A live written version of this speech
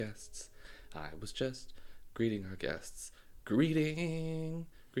Guests. I was just greeting our guests. Greeting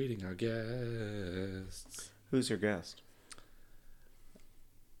our guests. Who's your guest?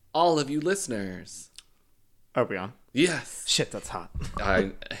 All of you listeners. Are we on? Yes. Shit, that's hot.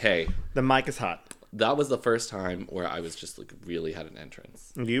 Hey, The mic is hot. that was the first time where I was just like really had an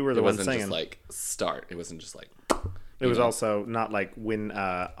entrance. You were the It one wasn't singing. just like start. It wasn't just like. It was also not like when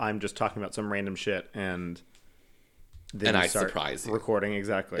I'm just talking about some random shit and then And you I start surprise you. recording.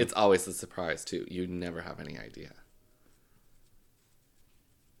 Exactly. It's always a surprise too. You never have any idea.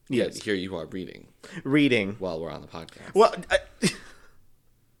 Yes. Yet here you are reading Reading. while we're on the podcast. Well,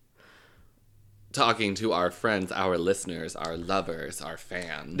 Talking to our friends, our listeners, our lovers, our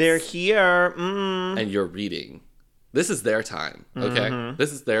fans. they're here. And you're reading. This is their time, okay?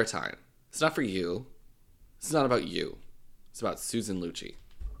 This is their time. It's not for you. It's not about you. It's about Susan Lucci.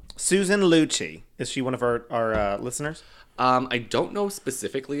 Susan Lucci. Is she one of our listeners? I don't know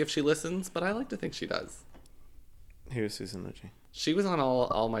specifically if she listens, but I like to think she does. Who's Susan Lucci? She was on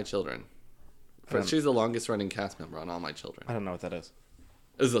All My Children. She's the longest running cast member on All My Children. I don't know what that is.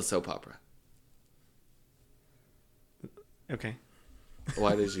 It was a soap opera. Okay.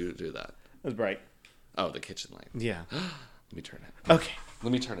 Why did you do that? That's bright. Oh, the kitchen light. Yeah. Let me turn it. Okay.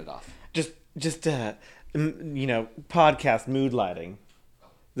 Let me turn it off. Just podcast mood lighting.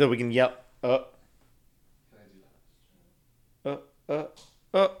 So we can yell. Can I do that?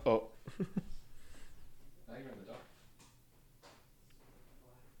 Oh. Now you're in the dark.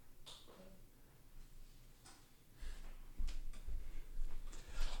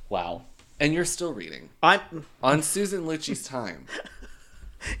 Wow. And you're still reading. On Susan Lucci's time.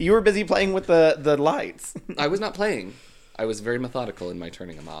 You were busy playing with the lights. I was not playing. I was very methodical in my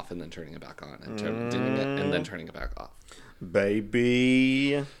turning them off and then turning it back on and doing it and then turning it back off.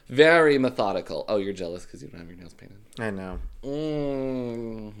 Baby. Very methodical. Oh, you're jealous because you don't have your nails painted. I know.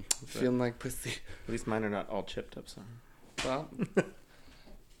 Feeling like pussy. At least mine are not all chipped up. So. Well,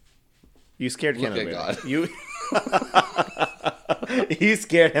 You scared Look him at away. God. You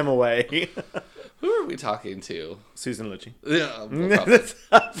scared him away. who are we talking to? Susan Lucci. Yeah,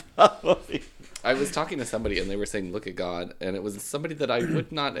 Probably. I was talking to somebody and they were saying, look at God. And it was somebody that I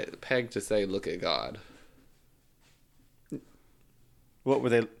would not peg to say, look at God. What were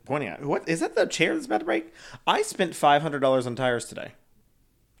they pointing at? What is that? The chair that's about to break? I spent $500 on tires today.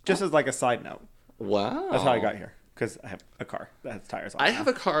 Just as like a side note. Wow. That's how I got here. Because I have a car that has tires on it. I have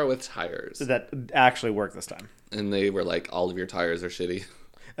a car with tires. that actually worked this time. And they were like, all of your tires are shitty.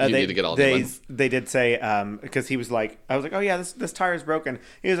 You need to get all new ones. They did say, because he was like, I was like, oh yeah, this tire is broken.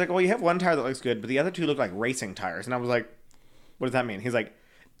 He was like, well, you have one tire that looks good, but the other two look like racing tires. And I was like, what does that mean? He's like,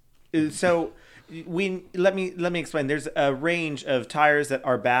 so let me explain. There's a range of tires that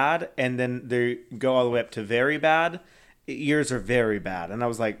are bad, and then they go all the way up to very bad. Yours are very bad. And I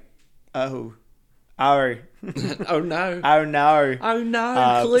was like, oh no. Oh no. Oh no. Oh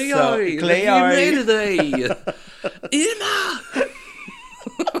no, Cleo. So, Cleo. Have you made thee? Emma.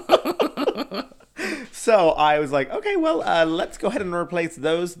 So I was like, okay, well, let's go ahead and replace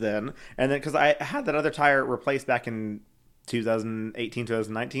those then. And then, because I had that other tire replaced back in 2018,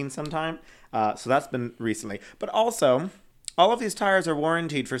 2019 sometime. So that's been recently. But also, all of these tires are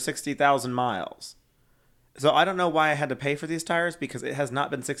warranted for 60,000 miles. So I don't know why I had to pay for these tires, because it has not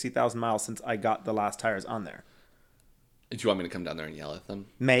been 60,000 miles since I got the last tires on there. Do you want me to come down there and yell at them?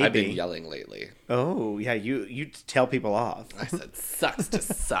 Maybe. I've been yelling lately. Oh, yeah, you tell people off. I said, sucks to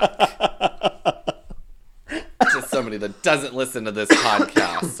suck. To somebody that doesn't listen to this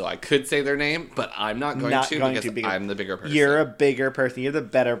podcast. So I could say their name, but I'm not going to because I'm the bigger person. You're a bigger person. You're the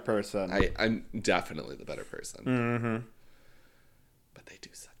better person. I'm definitely the better person. Mm-hmm. But they do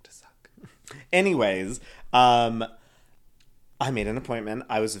suck to suck. Anyways, I made an appointment.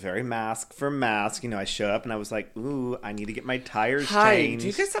 I was very mask for mask. I show up and I was like, ooh, I need to get my tires changed. Do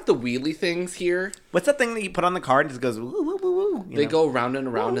you guys have the wheelie things here? What's that thing that you put on the car and it just goes, woo, woo, woo, woo? They go round and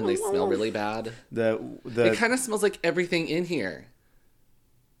around and they smell really bad. It kind of smells like everything in here.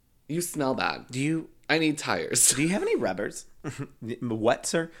 You smell bad. I need tires. Do you have any rubbers? What,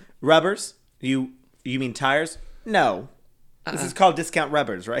 sir? Rubbers? You mean tires? No. This is called discount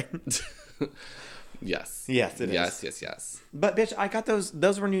rubbers, right? Yes. Yes, it is. Yes. But bitch, I got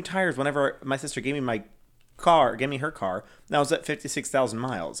those were new tires whenever my sister gave me her car. And I was at 56,000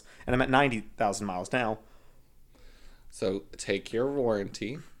 miles. And I'm at 90,000 miles now. So take your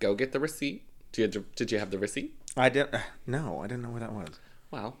warranty. Go get the receipt. Did you have the receipt? I didn't know what that was.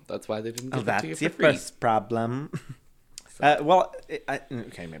 Well, that's why they didn't give it to you That's for your free. first problem.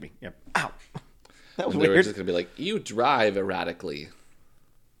 Okay, maybe. Yep. Ow. That was And they were weird. just going to be like, you drive erratically.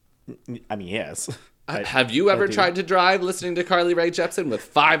 I mean, yes. Have you ever tried to drive listening to Carly Rae Jepsen with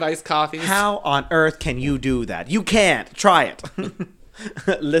 5 iced coffees? How on earth can you do that? You can't. Try it.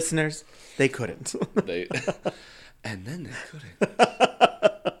 Listeners, they couldn't. And then they couldn't.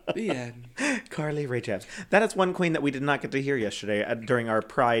 The end. Carly Rae Jepsen. That is one queen that we did not get to hear yesterday during our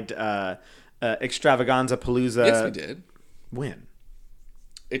Pride extravaganza palooza. Yes, we did. When?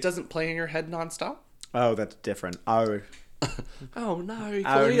 It doesn't play in your head nonstop? Oh, that's different. Oh. Oh no,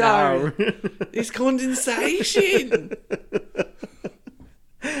 Oh, no. It's condensation.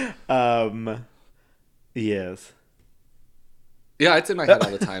 Yes. Yeah, it's in my head all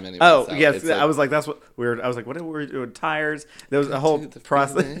the time anyway. Oh, so yes. like, I was like, that's what weird. I was like, what are we doing? Tires. There was a whole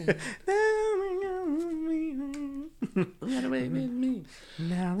process.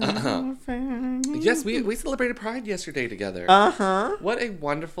 Yes, we celebrated Pride yesterday together. What a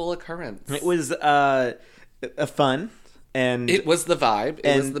wonderful occurrence. It was a fun. And it was the vibe.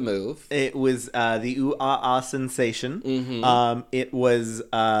 It was the move. It was the ooh-ah-ah sensation. Mm-hmm. It was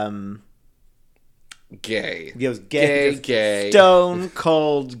gay. It was gay. Gay. Stone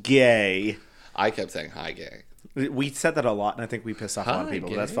cold gay. I kept saying hi, gay. We said that a lot, and I think we pissed off a lot of people.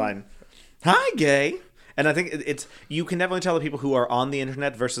 Gay. But that's fine. Hi, gay. And I think it's you can definitely tell the people who are on the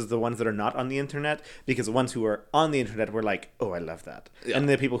internet versus the ones that are not on the internet, because the ones who are on the internet were like, oh, I love that. Yeah. And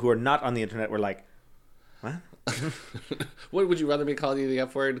the people who are not on the internet were like, what? What would you rather me call you the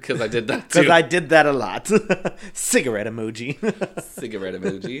F word? Because I did that too. Because I did that a lot. Cigarette emoji. Cigarette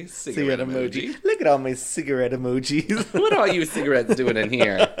emoji. Cigarette emoji. Look at all my cigarette emojis. What are all you cigarettes doing in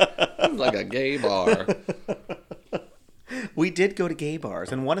here? It's like a gay bar. We did go to gay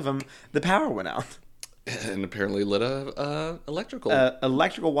bars, and one of them, the power went out. And apparently lit a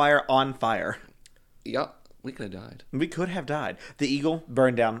electrical wire on fire. Yeah, we could have died. We could have died. The Eagle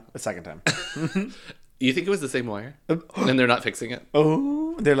burned down a second time. You think it was the same wire? And they're not fixing it?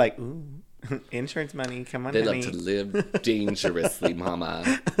 Oh, they're like, ooh, insurance money, come on, They honey. love to live dangerously,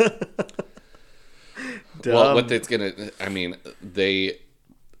 mama. Well, what it's gonna, I mean, the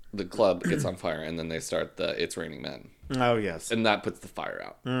club gets on fire, and then they start the It's Raining Men. Oh, yes. And that puts the fire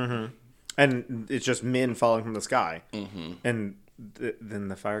out. Mm-hmm. And it's just men falling from the sky. Mm-hmm. And then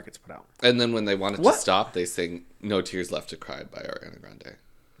the fire gets put out. And then when they want it to stop, they sing No Tears Left to Cry by Ariana Grande.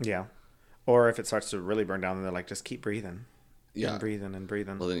 Yeah. Or if it starts to really burn down, then they're like, just keep breathing. Yeah. And breathing and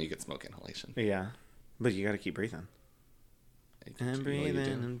breathing. Well, then you get smoke inhalation. Yeah. But you got to keep breathing. And breathing well,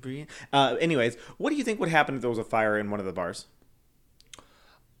 and breathing. Anyways, what do you think would happen if there was a fire in one of the bars?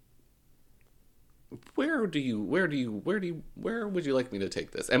 Where would you like me to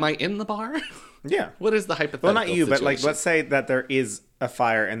take this? Am I in the bar? Yeah. What is the hypothetical Well, not you, situation? but like, let's say that there is a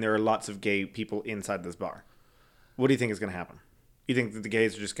fire and there are lots of gay people inside this bar. What do you think is going to happen? You think that the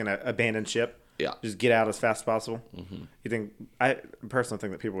gays are just going to abandon ship? Yeah. Just get out as fast as possible? Mm-hmm. You think, I personally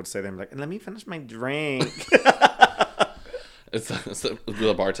think that people would say, they're like, let me finish my drink. So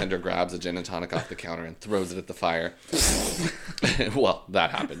the bartender grabs a gin and tonic off the counter and throws it at the fire. Well,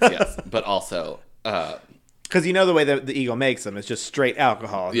 that happens, yes. But also... Because you know the way that the Eagle makes them, it's just straight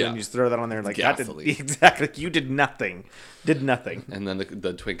alcohol. And then you just throw that on there and like, exactly, you did nothing. Did nothing. And then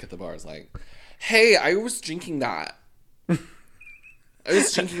the twink at the bar is like, hey, I was drinking that.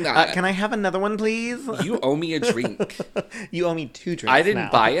 Can I have another one, please? You owe me a drink. You owe me 2 drinks. I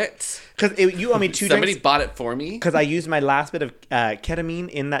didn't buy it. Because you owe me 2 Somebody drinks. bought it for me. Because I used my last bit of ketamine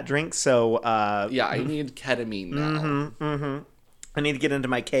in that drink, so... yeah, I need ketamine now. Mm-hmm. I need to get into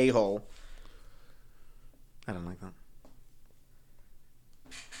my K-hole. I don't like that.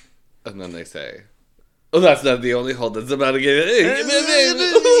 And then they say, oh, that's not the only hole that's about to get it.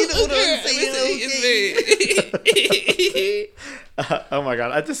 Oh my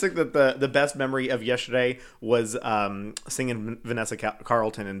god, I just think that the best memory of yesterday was singing Vanessa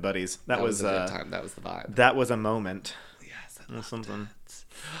Carlton and Buddies. That was a good time. That was the vibe. That was a moment. Yes, that was something.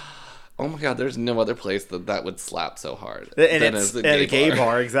 Oh my god, there's no other place that would slap so hard than a gay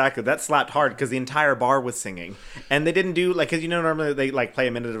bar. Exactly, that slapped hard because the entire bar was singing, and they didn't do like, because normally they like play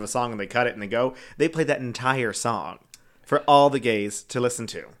a minute of a song and they cut it and they go. They played that entire song for all the gays to listen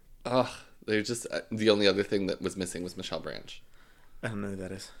to. Ugh, they're just the only other thing that was missing was Michelle Branch. I don't know who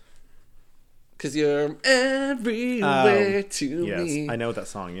that is. Cause you're everywhere to me. Yes, I know that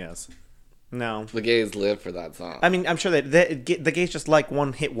song. Yes. No. The gays live for that song. I mean, I'm sure that the gays just like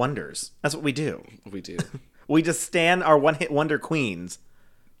one-hit wonders. That's what we do. We do. We just stand our one-hit wonder queens.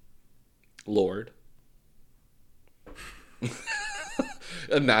 Lord.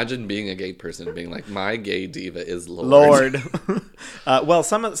 Imagine being a gay person and being like, my gay diva is Lord. Well,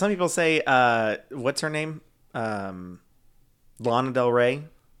 some people say, what's her name? Lana Del Rey.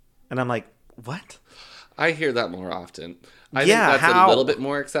 And I'm like, what? I hear that more often. I think that's a little bit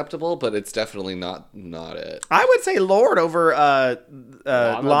more acceptable, but it's definitely not it. I would say Lorde over Lana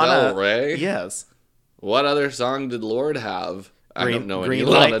Del Rey? Yes. What other song did Lorde have? I don't know any Green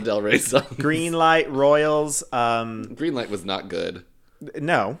Lana Light. Del Rey songs. Green Light, Royals. Green Light was not good.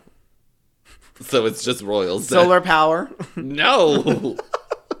 No. So it's just Royals. Solar Power. No.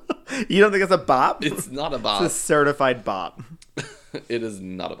 You don't think it's a bop? It's not a bop. It's a certified bop. It is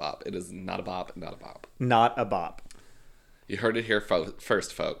not a bop. It is not a bop. Not a bop. Not a bop. You heard it here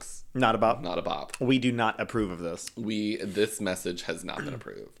first, folks. Not a bop. Not a bop. We do not approve of this. This message has not been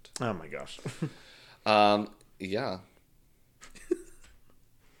approved. Oh my gosh. Yeah.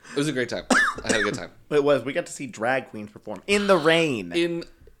 It was a great time. I had a good time. It was. We got to see drag queens perform in the rain.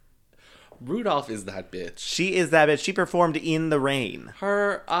 Rudolph is that bitch. She is that bitch. She performed in the rain.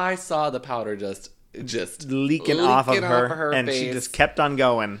 I saw the powder just leaking off of her and face. she just kept on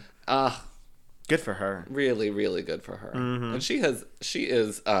going. Ah. Good for her. Really, really good for her. Mm-hmm. And she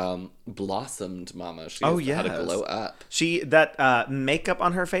is blossomed, mama. She has had a glow up. That makeup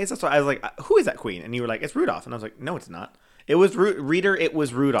on her face. That's why I was like, who is that queen? And you were like, it's Rudolph. And I was like, no, it's not. It was Reader. It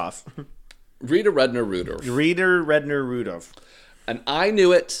was Rudolph. Rita Redner Rudolph. Rita Redner Rudolph. And I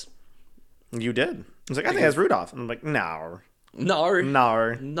knew it. You did. I was like, I think that's Rudolph. And I'm like, no. No.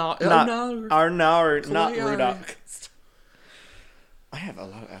 Not Rudolph. I have a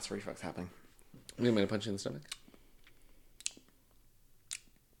lot of acid reflux happening. You want me to punch you in the stomach?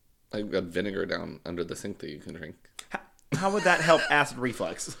 I got vinegar down under the sink that you can drink. How would that help acid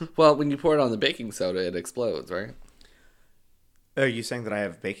reflux? Well, when you pour it on the baking soda, it explodes, right? Are you saying that I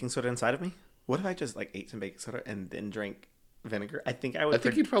have baking soda inside of me? What if I just ate some baking soda and then drank vinegar? I think I would. I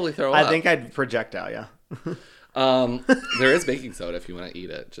think you'd probably throw up. I think I'd projectile, yeah. There is baking soda if you want to eat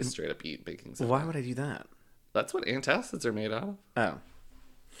it. Just straight up eat baking soda. Why would I do that? That's what antacids are made out of. Oh.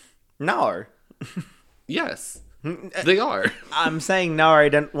 No. Yes. They are. I'm saying no, I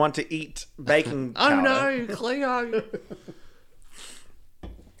don't want to eat baking powder. Oh no, Cleo.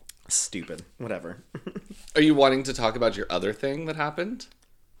 Stupid. Whatever. Are you wanting to talk about your other thing that happened?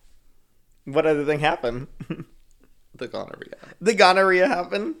 What other thing happened? The gonorrhea. The gonorrhea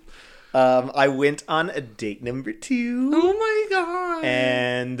happened. I went on a date number 2. Oh my god.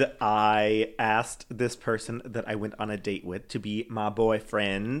 And I asked this person that I went on a date with to be my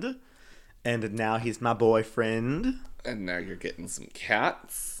boyfriend. And now he's my boyfriend. And now you're getting some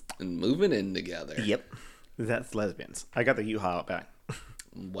cats and moving in together. Yep. That's lesbians. I got the U-Haul out back.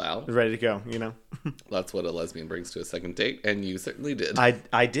 Wow. Ready to go, you know? That's what a lesbian brings to a second date, and you certainly did.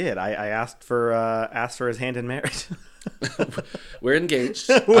 I did. I asked for his hand in marriage. We're engaged.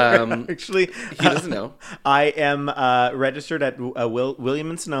 Actually, he doesn't know. I am registered at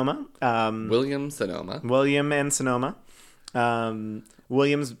William and Sonoma. William Sonoma. William and Sonoma.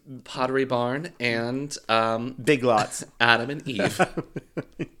 William's Pottery Barn and Big Lots. Adam and Eve.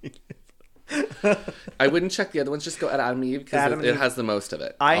 I wouldn't check the other ones. Just go at Adam and Eve because it has the most of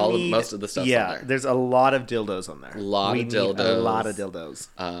it. Most of the stuff's on there. There's a lot of dildos on there. A lot of dildos.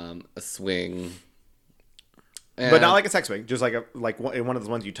 A swing. But not like a sex swing, just like one of those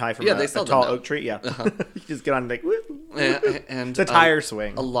ones you tie from a tall oak tree. Yeah, you just get on woo. And the tire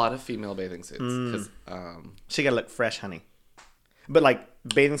swing. A lot of female bathing suits because she gotta look fresh, honey. But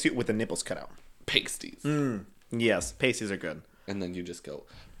bathing suit with the nipples cut out. Pasties. Yes, pasties are good. And then you just go.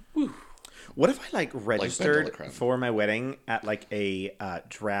 Woo. What if I registered for my wedding at a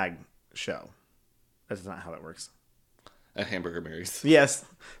drag show? That's not how that works. At Hamburger Mary's. Yes,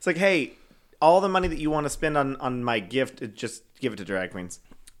 it's like, hey, all the money that you want to spend on my gift, just give it to drag queens.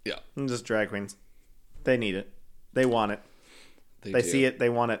 Yeah, just drag queens. They need it. They want it. They see it. They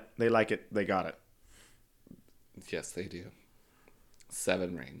want it. They like it. They got it. Yes, they do.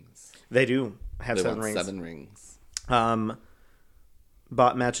 7 rings. They do have 7 rings. 7 rings.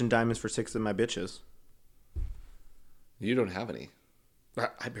 Bought matching diamonds for 6 of my bitches. You don't have any.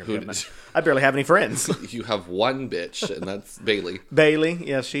 I barely have any friends. You have one bitch, and that's Bailey. Bailey,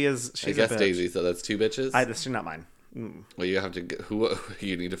 yeah, she's I guess Daisy, so that's 2 bitches. She's not mine. Well, you have to get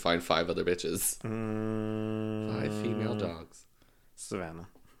you need to find 5 other bitches. 5 female dogs. Savannah.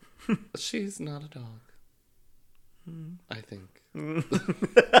 She's not a dog. I think.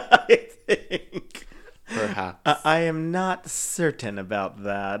 I think. Perhaps. I am not certain about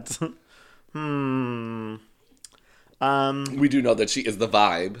that. We do know that she is the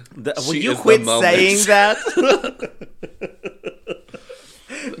vibe. Will you quit saying that?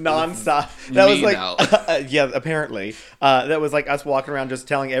 Nonstop. That was now. Yeah, apparently. That was us walking around just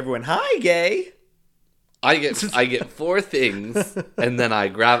telling everyone, "Hi, gay." I get 4 things, and then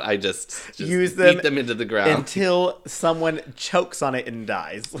I just Use beat them into the ground until someone chokes on it and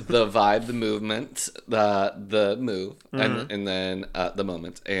dies. The vibe, the movement, the move, and then the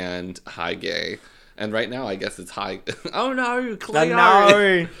moment, and high gay. And right now, I guess it's high. Oh no, Cleo!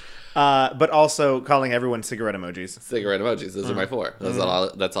 No. But also calling everyone cigarette emojis. Cigarette emojis. Those are my 4.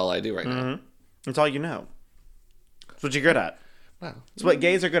 That's all I do right now. That's all you know. That's what you're good at. Wow. It's what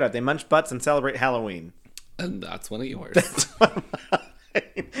gays are good at. They munch butts and celebrate Halloween. And that's one of yours.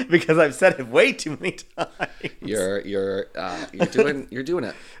 Because I've said it way too many times. You're doing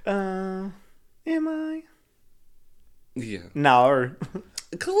it. Am I? Yeah. No.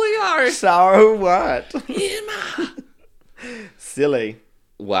 Cleo. So what? Emma. Silly.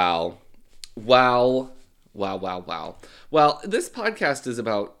 Wow. Well, this podcast is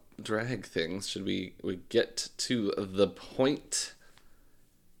about drag things. Should we get to the point?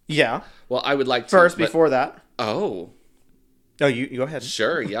 Yeah. Well, I would like to first before that. Oh, you go ahead.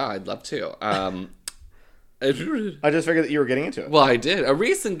 sure. Yeah, I'd love to. I just figured that you were getting into it. Well, I did. A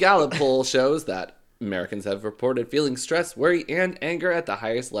recent Gallup poll shows that Americans have reported feeling stress, worry, and anger at the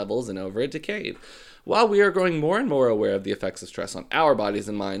highest levels in over a decade. While we are growing more and more aware of the effects of stress on our bodies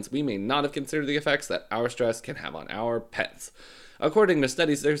and minds, we may not have considered the effects that our stress can have on our pets. According to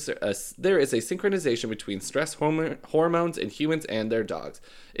studies, there is a synchronization between stress hormones in humans and their dogs.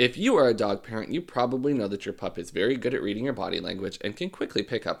 If you are a dog parent, you probably know that your pup is very good at reading your body language and can quickly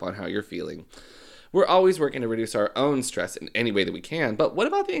pick up on how you're feeling. We're always working to reduce our own stress in any way that we can, but what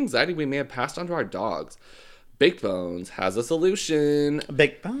about the anxiety we may have passed on to our dogs? Baked Bones has a solution.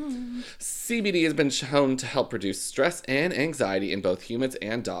 Baked Bones. CBD has been shown to help reduce stress and anxiety in both humans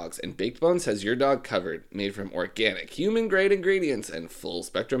and dogs, and Baked Bones has your dog covered. Made from organic, human-grade ingredients and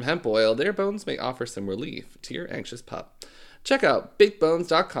full-spectrum hemp oil, their bones may offer some relief to your anxious pup. Check out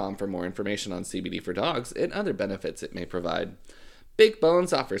BakedBones.com for more information on CBD for dogs and other benefits it may provide. Baked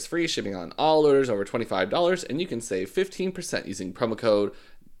Bones offers free shipping on all orders over $25, and you can save 15% using promo code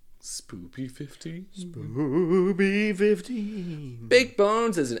Spoopy15. Spoopy15. Baked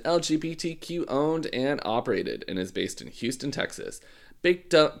Bones is an LGBTQ owned and operated and is based in Houston, Texas.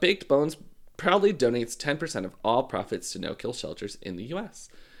 Baked Bones proudly donates 10% of all profits to no-kill shelters in the U.S.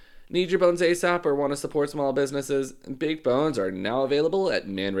 Need your bones ASAP or want to support small businesses? Baked Bones are now available at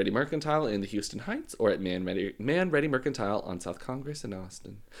Man Ready Mercantile in the Houston Heights or at Man Ready Mercantile on South Congress in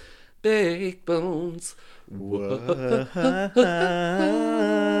Austin. Baked Bones. Love that.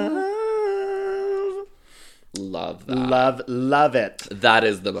 Love it. That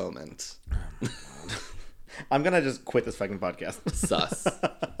is the moment. I'm gonna just quit this fucking podcast. Sus.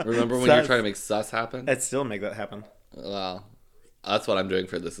 Remember when you were trying to make sus happen? I'd still make that happen. Well, that's what I'm doing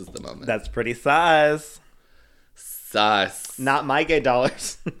for This Is the Moment. That's pretty sus. Sus. Not my gay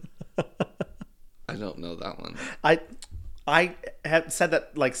dollars. I don't know that one. I have said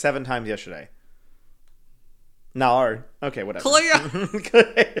that like 7 times yesterday. No, okay, whatever. Clea!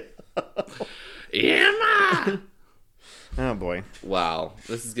 Emma! Oh boy. Wow,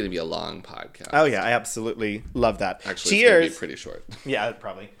 this is going to be a long podcast. Oh yeah, I absolutely love that. Actually, cheers. It's going to be pretty short. Yeah,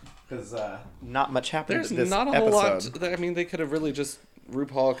 probably. Because not much happened There's this not a episode. whole lot. I mean, they could have really just...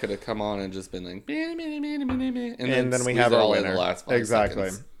 RuPaul could have come on and just been like... And then we have our winner. In the last 5 exactly.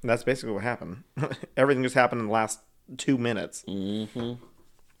 seconds. That's basically what happened. Everything just happened in the last 2 minutes. Mm-hmm.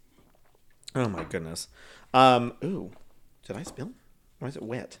 Oh my goodness. Ooh. Did I spill? Or is it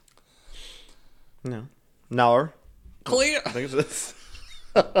wet? No. No. Clea! I think it's this.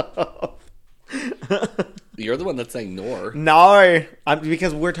 You're the one that's saying nor. No.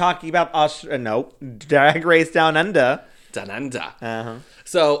 Because we're talking about Drag Race Down Under. Dananda. Uh-huh.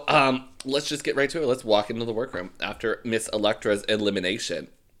 So, let's just get right to it. Let's walk into the workroom after Miss Electra's elimination.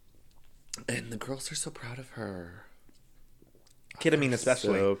 And the girls are so proud of her. Ketamine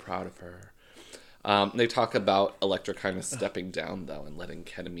especially. So proud of her. They talk about Electra kind of stepping down, though, and letting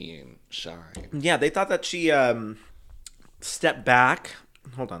Ketamine shine. Yeah, they thought that she stepped back.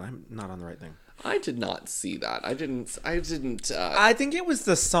 Hold on, I'm not on the right thing. I did not see that. I didn't. I think it was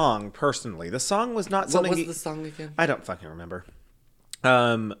the song, personally. The song was not something... What was the song again? I don't fucking remember.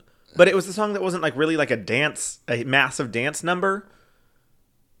 But it was the song that wasn't like really like a massive dance number.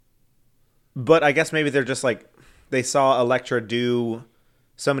 But I guess maybe they're just like... They saw Electra do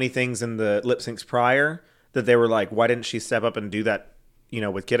so many things in the lip syncs prior that they were like, why didn't she step up and do that,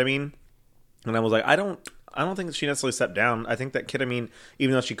 with Ketamine? And I was like, I don't think that she necessarily stepped down. I think that Ketamine,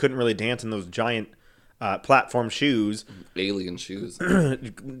 even though she couldn't really dance in those giant platform shoes, alien shoes,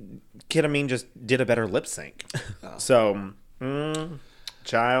 Ketamine just did a better lip sync. Oh. So,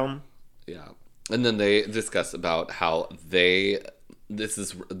 child. Yeah. And then they discuss about how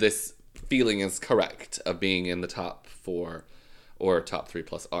this feeling is correct of being in the top 4 or top 3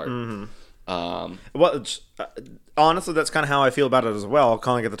 plus art. Well, honestly, that's kind of how I feel about it as well,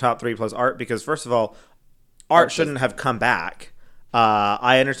 calling it the top 3 plus art, because first of all, art shouldn't have come back.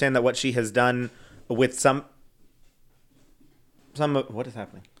 I understand that what she has done with some what is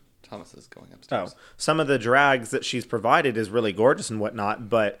happening? Thomas is going upstairs. Some of the drags that she's provided is really gorgeous and whatnot,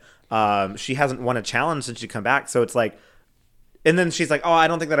 but she hasn't won a challenge since she come back. So it's like, and then she's like, "Oh, I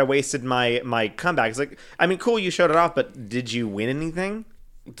don't think that I wasted my comeback." It's like, I mean, cool, you showed it off, but did you win anything?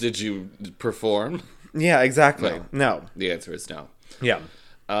 Did you perform? Yeah, exactly. No. The answer is no. Yeah.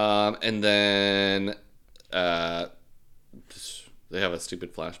 And then they have a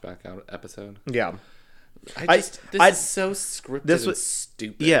stupid flashback episode. Yeah. This is so scripted and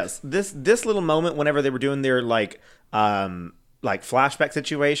stupid. Yes, this little moment whenever they were doing their like flashback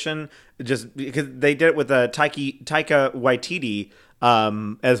situation, just because they did it with Taika Waititi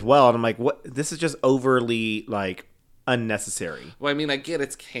as well, and I'm like, what? This is just overly like unnecessary. Well, I mean, I get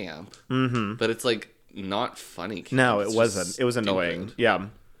it's camp, but it's like not funny camp. No, It's it wasn't. It was stupid. annoying. Yeah.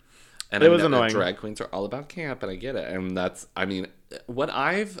 And It was annoying. Drag queens are all about camp, and I get it. And that's, I mean, what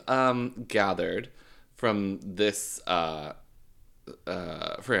I've gathered from this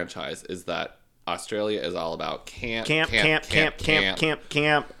franchise is that Australia is all about camp. Yeah,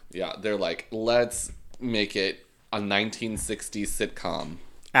 they're like, let's make it a 1960s sitcom.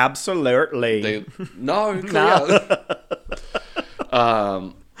 Absolutely. No.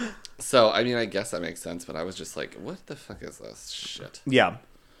 So, I mean, I guess that makes sense, but I was just like, what the fuck is this shit? Yeah.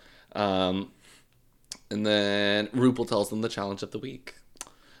 And then RuPaul tells them the challenge of the week.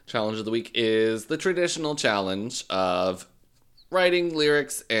 Challenge of the week is the traditional challenge of writing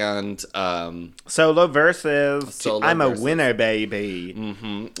lyrics and Solo versus Solo I'm versus. a winner, baby.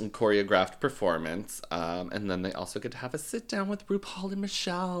 choreographed performance. And then they also get to have a sit down with RuPaul and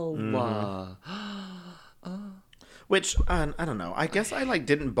Michelle. Which I don't know. I guess I like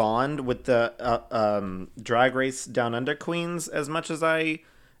didn't bond with the Drag Race Down Under queens as much as I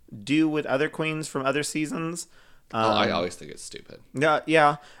do with other queens from other seasons. I always think it's stupid.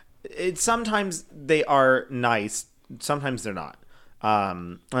 Yeah. Sometimes they are nice. Sometimes they're not.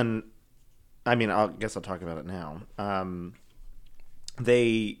 And I mean, I guess I'll talk about it now.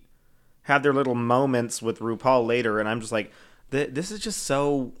 They have their little moments with RuPaul later, and I'm just like, this is just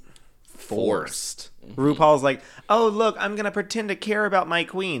so forced. RuPaul's like, oh, look, I'm going to pretend to care about my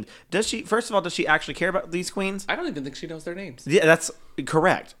queen. First of all, does she actually care about these queens? I don't even think she knows their names. Yeah, that's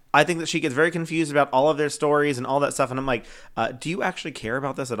correct. I think that she gets very confused about all of their stories and all that stuff. And I'm like, do you actually care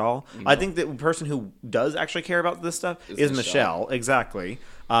about this at all? No. I think that the person who does actually care about this stuff is Michelle. Exactly.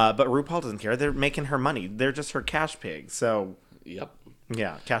 But RuPaul doesn't care. They're making her money. They're just her cash pigs. So, yep.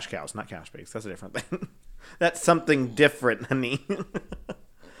 Yeah, cash cows, not cash pigs. That's a different thing. That's something different, honey.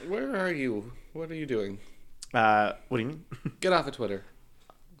 Where are you? What are you doing? What do you mean? Get off of Twitter.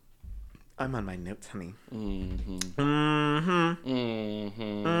 I'm on my notes, honey.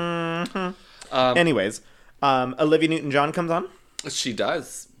 Anyways, Olivia Newton-John comes on. She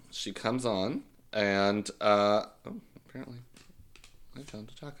does. She comes on, and apparently, I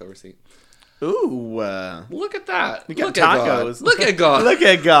found a taco receipt. Ooh, look at that! We got Look tacos. At God. Look at God! Look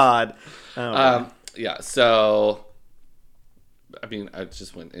at God! Oh, yeah. So, I mean, I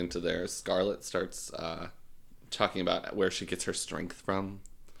just went into there. Scarlett starts talking about where she gets her strength from.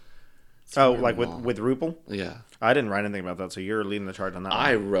 Like with RuPaul? Yeah. I didn't write anything about that, so you're leading the charge on that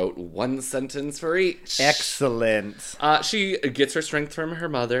I one. wrote one sentence for each. Excellent. She gets her strength from her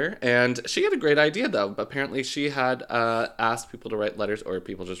mother, and she had a great idea, though. Apparently, she had asked people to write letters, or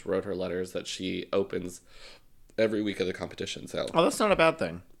people just wrote her letters that she opens every week of the competition. So, that's not a bad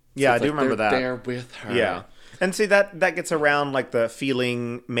thing. Yeah, I do remember that. There with her. Yeah. And see, that gets around like the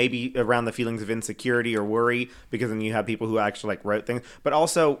feeling, maybe around the feelings of insecurity or worry, because then you have people who actually like wrote things. But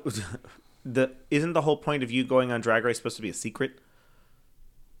also, isn't the whole point of you going on Drag Race supposed to be a secret?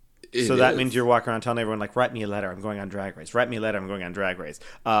 So that means you're walking around telling everyone like, write me a letter, I'm going on Drag Race. Write me a letter, I'm going on Drag Race.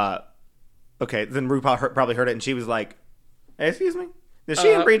 Okay, then RuPaul probably heard it, and she was like, excuse me? Is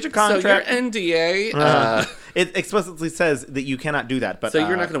she in breach of contract? So your NDA... it explicitly says that you cannot do that. But so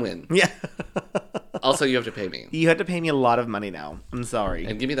you're not going to win. Yeah. Also, you have to pay me. You have to pay me a lot of money now. I'm sorry.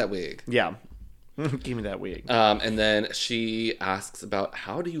 And give me that wig. Yeah. Give me that wig. And then she asks about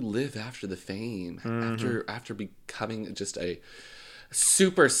how do you live after the fame, after becoming just a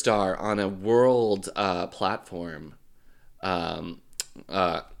superstar on a world platform. I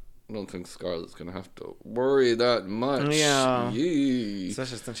don't think Scarlett's gonna have to worry that much. Yeah. Yee.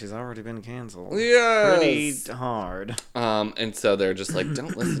 Especially since she's already been canceled. Yes. Pretty hard. And so they're just like,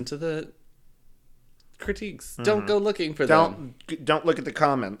 don't listen to the critiques. Don't go looking for them. Don't look at the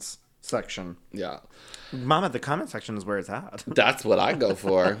comments. section. Yeah. Mama, the comment section is where it's at. That's what I go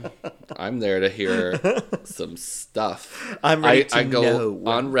for. I'm there to hear some stuff. I'm ready to I go know.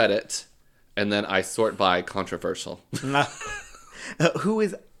 on Reddit, and then I sort by controversial. Who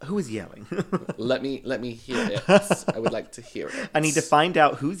is yelling? Let me hear it. I would like to hear it. I need to find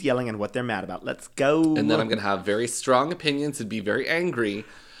out who's yelling and what they're mad about. Let's go. And then I'm going to have very strong opinions and be very angry,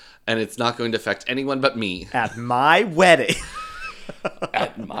 and it's not going to affect anyone but me. At my wedding.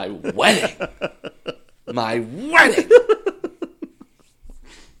 At my wedding. My wedding.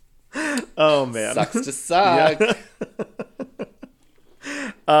 Oh, man. Sucks to suck.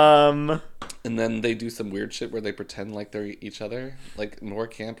 And then they do some weird shit where they pretend like they're each other. Like more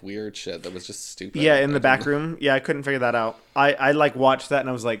camp weird shit that was just stupid. Yeah, in the back room. Yeah, I couldn't figure that out. I like watched that and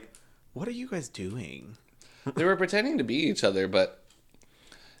I was like, what are you guys doing? They were pretending to be each other, but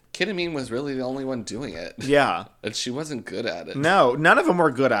Kidamine was really the only one doing it. Yeah. And she wasn't good at it. No, none of them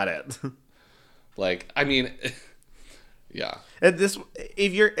were good at it. Like, I mean, yeah.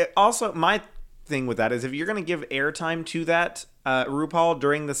 If you're also, my thing with that is if you're going to give airtime to that RuPaul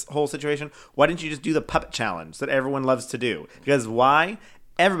during this whole situation, why didn't you just do the puppet challenge that everyone loves to do? Because why?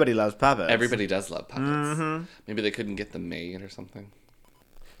 Everybody loves puppets. Everybody does love puppets. Mm-hmm. Maybe they couldn't get them made or something.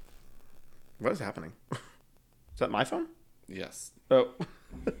 What is happening? Is that my phone? Yes. Oh.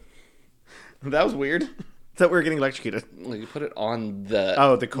 That was weird. That we were getting electrocuted. Well, you put it on the...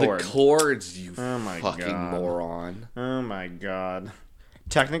 Oh, the cord. The cords, you Oh my fucking God. moron. Oh my god.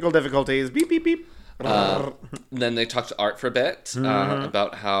 Technical difficulties. Beep, beep, beep. Then they talked to Art for a bit Mm-hmm.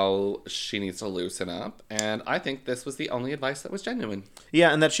 about how she needs to loosen up. And I think this was the only advice that was genuine.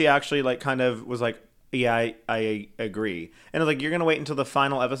 Yeah, and that she actually like kind of was like, yeah, I agree. And like, you're going to wait until the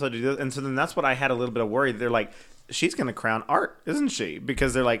final episode to do this. And so then that's what I had a little bit of worry. They're like, she's going to crown Art, isn't she?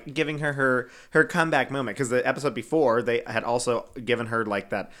 Because they're like giving her comeback moment. Because the episode before, they had also given her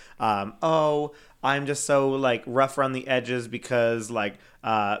like that, oh, I'm just so like rough around the edges because like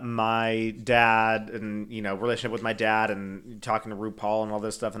my dad and, you know, relationship with my dad and talking to RuPaul and all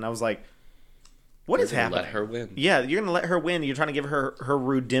this stuff. And I was like, what is happening? Let her win. Yeah, you're going to let her win. You're trying to give her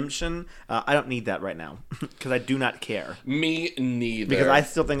redemption. I don't need that right now because I do not care. Me neither. Because I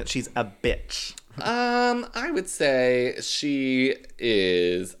still think that she's a bitch. I would say she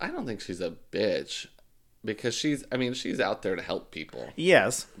is... I don't think she's a bitch. Because she's out there to help people.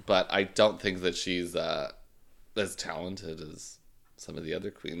 Yes. But I don't think that she's as talented as some of the other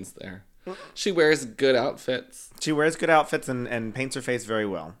queens there. She wears good outfits. She wears good outfits and paints her face very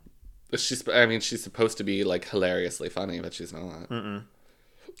well. She's supposed to be like hilariously funny, but she's not.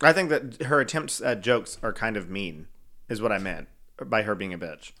 I think that her attempts at jokes are kind of mean, is what I meant by her being a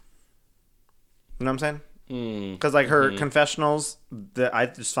bitch. You know what I'm saying? Because like her confessionals, I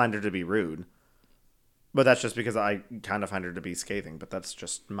just find her to be rude. But that's just because I kind of find her to be scathing. But that's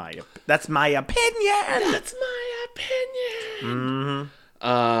just my opinion. That's my opinion.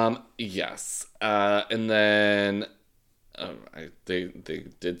 Yes. And then they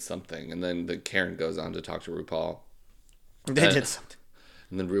did something, and then the Karen goes on to talk to RuPaul. They did something.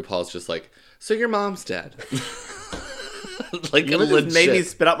 And then RuPaul's just like, so your mom's dead. Like, You just made me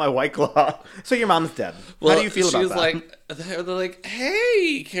spit out my White Claw. So your mom's dead. How do you feel about that? Like, they're like,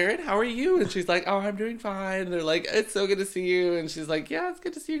 hey, Karen, how are you? And she's like, oh, I'm doing fine. And they're like, it's so good to see you. And she's like, yeah, it's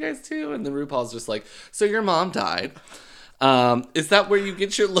good to see you guys too. And then RuPaul's just like, so your mom died. Is that where you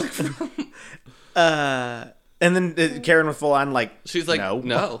get your look from? And then Karen was full on like, She's like,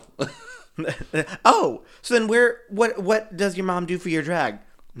 no. Oh, so then what does your mom do for your drag?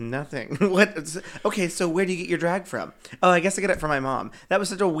 Nothing. Okay, so where do you get your drag from? Oh, I guess I get it from my mom. That was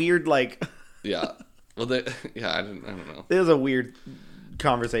such a weird like. Yeah. Well, I don't know. It was a weird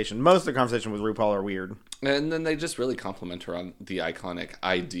conversation. Most of the conversation with RuPaul are weird. And then they just really compliment her on the iconic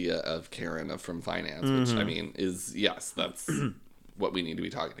idea of Karen from Finance, which I mean is, yes, that's what we need to be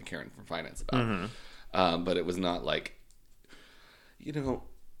talking to Karen from Finance about. But it was not like, you know,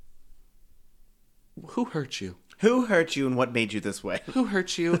 who hurt you? Who hurt you and what made you this way? Who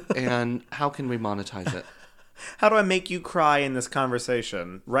hurt you and how can we monetize it? How do I make you cry in this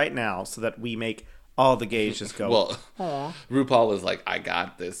conversation right now so that we make all the gays just go, well, aw. RuPaul was like, I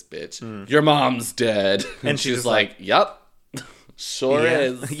got this, bitch. Your mom's dead. And she's just like, yep, sure Yeah.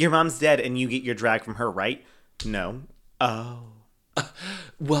 is. Your mom's dead and you get your drag from her, right? No. Oh.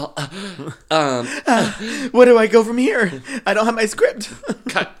 Well, Where do I go from here? I don't have my script.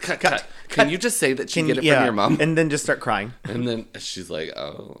 cut. Can you just say that you get it from your mom? And then just start crying. And then she's like,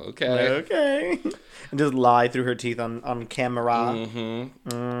 oh, okay. Okay. And just lie through her teeth on camera.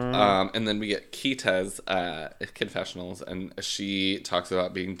 And then we get Kita's confessionals, and she talks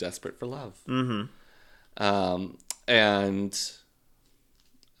about being desperate for love. And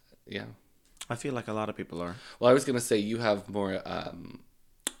Yeah. I feel like a lot of people are. Well, I was gonna say you have more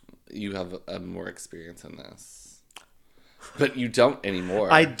more experience in this, but you don't anymore.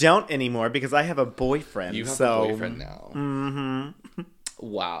 I don't anymore because I have a boyfriend. You have a boyfriend now. Mm-hmm.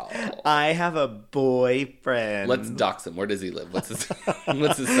 Wow. I have a boyfriend. Let's dox him. Where does he live? What's his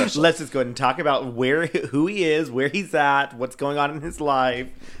special? Let's just go ahead and talk about who he is, where he's at, what's going on in his life.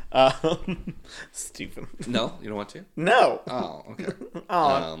 Stupid. No, you don't want to? No. Oh, okay.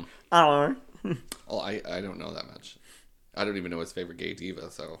 Oh. Oh. Well, I don't know that much. I don't even know his favorite gay diva,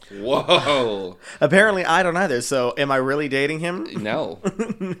 so... Whoa! Apparently, I don't either, so am I really dating him? No.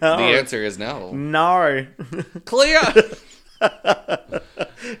 No. The answer is no. No. Cleo!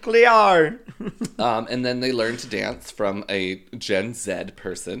 Cleo! And then they learn to dance from a Gen Z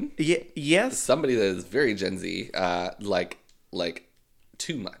person. Yes. Somebody that is very Gen Z, like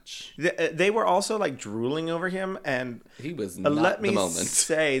too much. They were also like drooling over him, and he was not let me the moment.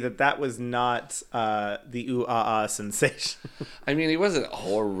 say that was not the ooh ah ah sensation. I mean, he wasn't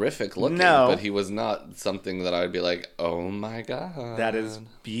horrific looking, but he was not something that I'd be like, oh my god, that is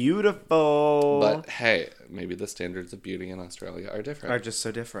beautiful. But hey, maybe the standards of beauty in Australia are different. Are just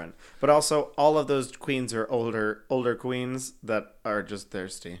so different. But also, all of those queens are older queens that are just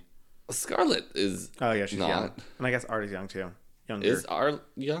thirsty. Scarlett is. Oh yeah, she's not. young, and I guess Artie's young too. Younger. Is Art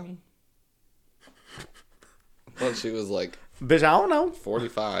young? Well, she was like... Bitch, I don't know.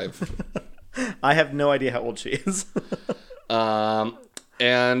 45. I have no idea how old she is.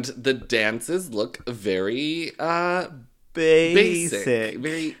 And the dances look very basic.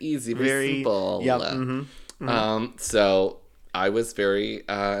 Very easy, very simple. Yep. Mm-hmm. So I was very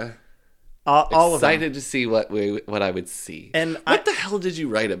all excited to see what I would see. And what the hell did you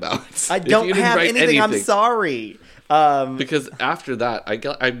write about? I don't have anything. I'm sorry. Because after that, I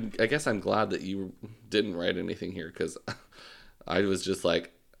guess I'm glad that you didn't write anything here, because I was just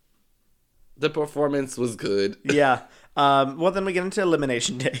like, the performance was good. Yeah. Well, then we get into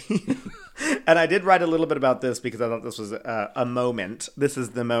Elimination Day. And I did write a little bit about this because I thought this was a moment. This is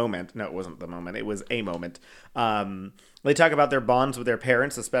the moment. No, it wasn't the moment. It was a moment. They talk about their bonds with their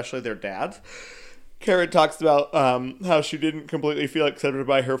parents, especially their dads. Karen talks about how she didn't completely feel accepted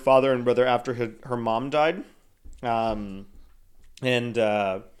by her father and brother after her mom died.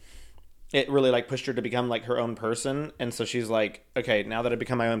 It really like pushed her to become like her own person. And so she's like, okay, now that I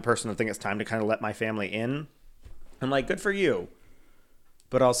become my own person, I think it's time to kind of let my family in. I'm like, good for you.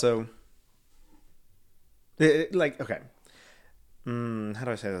 But also, okay. How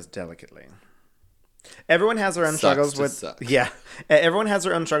do I say this delicately? Everyone has their own struggles with... Yeah. Everyone has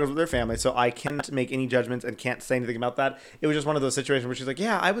their own struggles with their family, so I can't make any judgments and can't say anything about that. It was just one of those situations where she's like,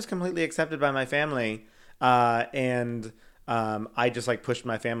 yeah, I was completely accepted by my family, and I just like pushed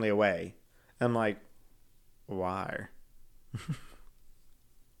my family away. I'm like, why?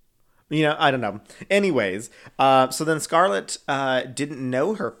 You know, I don't know. Anyways, so then Scarlett didn't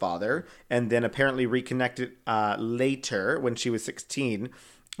know her father, and then apparently reconnected later when she was 16.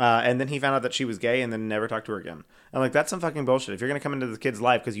 And then he found out that she was gay and then never talked to her again. I'm like, that's some fucking bullshit. If you're going to come into this kid's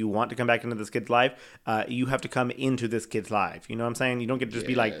life because you want to come back into this kid's life, you have to come into this kid's life. You know what I'm saying? You don't get to just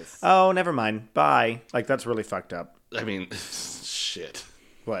be like, oh, never mind. Bye. Like, that's really fucked up. I mean, shit.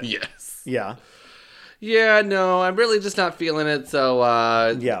 What? Yes. Yeah. Yeah, no, I'm really just not feeling it,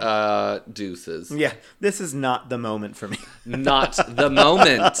 so, deuces. Yeah, this is not the moment for me. Not the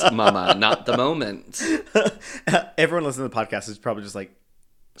moment, mama, not the moment. Everyone listening to the podcast is probably just like,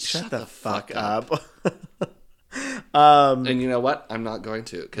 shut the fuck up. And you know what? I'm not going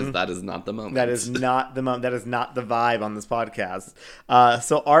to, because that is not the moment. That is not the moment. That is not the vibe on this podcast.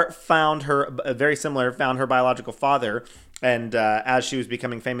 So Art found her, very similar, found her biological father. And as she was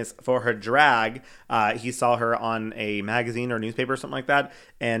becoming famous for her drag, he saw her on a magazine or newspaper or something like that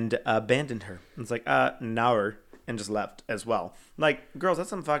and abandoned her. It's like, no, and just left as well. Like, girls, that's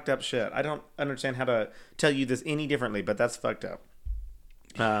some fucked up shit. I don't understand how to tell you this any differently, but that's fucked up.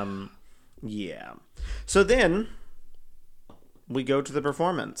 Yeah. So then we go to the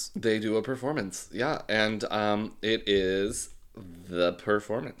performance. They do a performance, yeah. And it is... the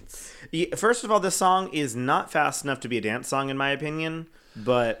performance. Yeah, first of all, this song is not fast enough to be a dance song, in my opinion.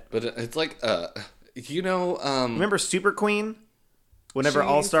 But it's like, remember Super Queen? Whenever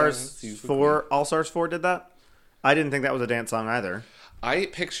All Stars 4 did that, I didn't think that was a dance song either. I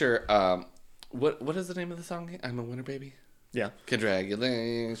picture what is the name of the song? I'm a Winner Baby. Yeah.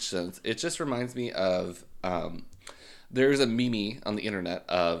 Congratulations. It just reminds me of there's a meme on the internet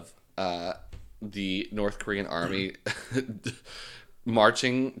of the North Korean army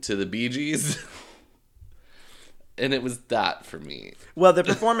marching to the Bee Gees. And it was that for me. Well, the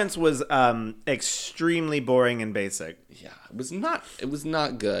performance was extremely boring and basic. Yeah, it was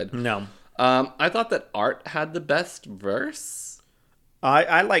not good. No. I thought that Art had the best verse.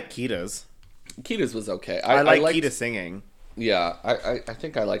 I like Kita's. Kita's was okay. I like liked, Kita singing. Yeah, I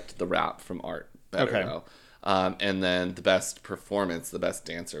think I liked the rap from Art better though. And then the best performance, the best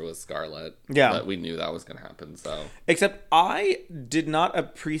dancer was Scarlett. Yeah. But we knew that was going to happen, so. Except I did not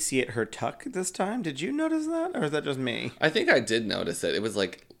appreciate her tuck this time. Did you notice that? Or is that just me? I think I did notice it. It was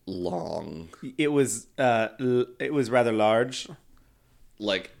like long. It was rather large.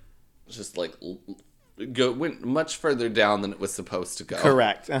 Like, just like, went much further down than it was supposed to go.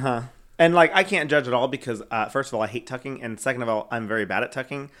 Correct. And like, I can't judge at all because first of all, I hate tucking, and second of all, I'm very bad at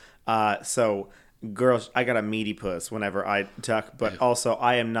tucking. So, girls, I got a meaty puss whenever I tuck, but also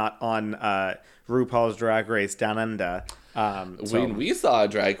I am not on RuPaul's Drag Race Down Under. When we saw a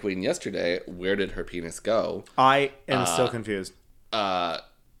drag queen yesterday, where did her penis go? I am so confused. I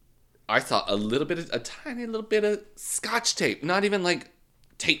saw a tiny little bit of Scotch tape, not even like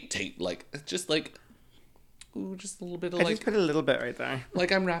tape, like just like. Ooh, just a little bit of I just put a little bit right there.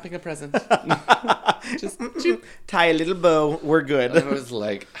 Like I'm wrapping a present. Just tie a little bow. We're good. I was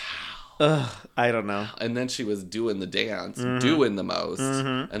like, I don't know. and then she was doing the dance, doing the most,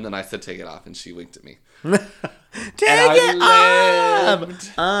 and then I said, "Take it off," and she winked at me. Take it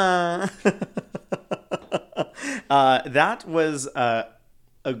off. That was a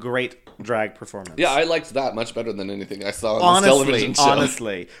great drag performance. Yeah, I liked that much better than anything I saw on this television show.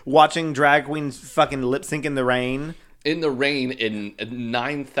 Honestly, watching drag queens fucking lip sync in the rain. In the rain, in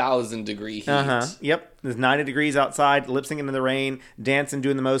 9,000 degree heat. Yep, there's 90 degrees outside, lip syncing in the rain, dancing,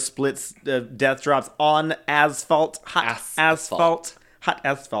 doing the most splits, death drops on asphalt, hot asphalt.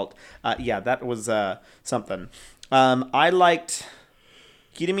 Yeah, that was something. I liked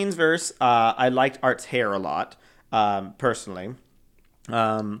Ketamines' verse. I liked Art's hair a lot, personally.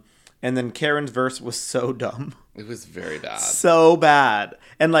 And then Karen's verse was so dumb. It was very bad. So bad.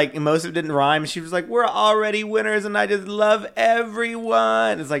 And like most of it didn't rhyme. She was like, "We're already winners and I just love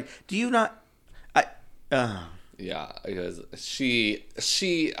everyone." It's like, do you not Yeah, because she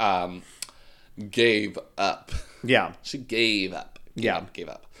gave up. Yeah. She gave up. Gave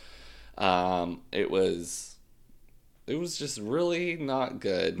up. It was just really not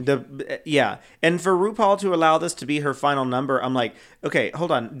good. And for RuPaul to allow this to be her final number, I'm like, okay,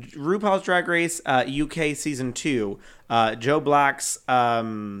 hold on. RuPaul's Drag Race UK Season 2, Joe Black's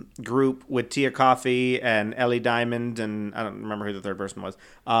group with Tia Coffee and Ellie Diamond, and I don't remember who the third person was.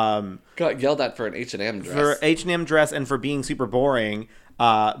 Got yelled at for an H&M dress. For H&M dress and for being super boring,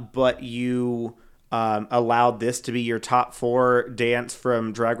 but you... allowed this to be your top 4 dance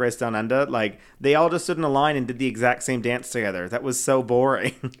from Drag Race Down Under. Like, they all just stood in a line and did the exact same dance together. That was so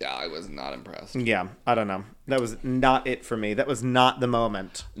boring. Yeah, I was not impressed. Yeah, I don't know. That was not it for me. That was not the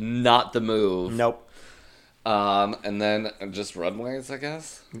moment. Not the move. Nope. And then just runways, I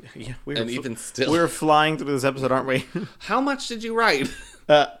guess. Yeah, even still, we're flying through this episode, aren't we? How much did you write?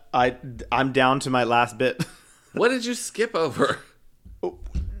 I'm down to my last bit. What did you skip over?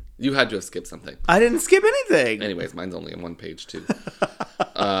 You had to have skipped something. I didn't skip anything. Anyways, mine's only on one page too.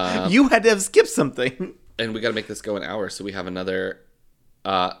 You had to have skipped something. And we got to make this go an hour, so we have another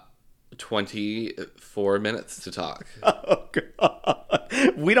 24 minutes to talk. Oh,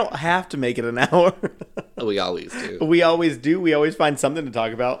 God. We don't have to make it an hour. We always do. We always do. We always find something to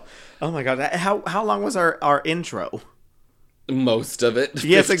talk about. Oh, my God. How long was our intro? Most of it.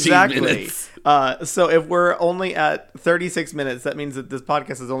 Yes, exactly. Minutes. So if we're only at 36 minutes, that means that this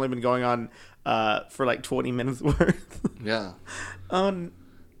podcast has only been going on for like 20 minutes worth. Yeah. What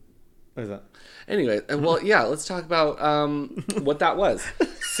is that? Anyway, well, yeah, let's talk about what that was.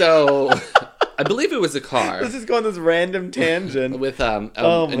 So, I believe it was a car. Let's just go on this random tangent. With an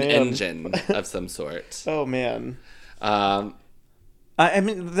engine of some sort. Oh, man. I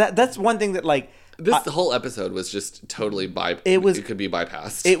mean, that's one thing that, like... The whole episode was just totally it could be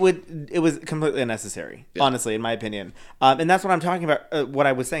bypassed. It was completely unnecessary, honestly, in my opinion. And that's what I'm talking about. What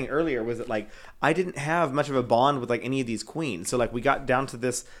I was saying earlier was that, like, I didn't have much of a bond with, like, any of these queens. So, like, we got down to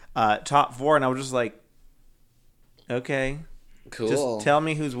this top 4, and I was just like, okay. Cool. Just tell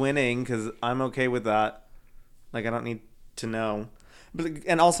me who's winning, because I'm okay with that. Like, I don't need to know.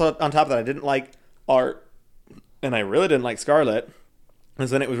 And also, on top of that, I didn't like Art, and I really didn't like Scarlett. And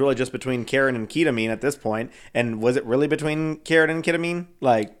then it was really just between Karen and Ketamine at this point. And was it really between Karen and Ketamine?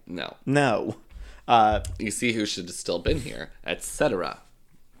 Like, no. You see who should have still been here, etc.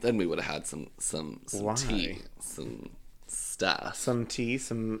 Then we would have had some tea, some stuff. Some tea,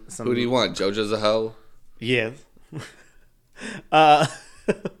 some. Who do you want? JoJo's a hoe? Yes.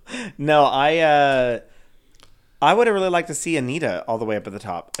 No, I would have really liked to see Anita all the way up at the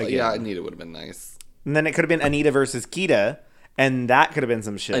top. Again. Yeah, Anita would have been nice. And then it could have been Anita versus Kita, and that could have been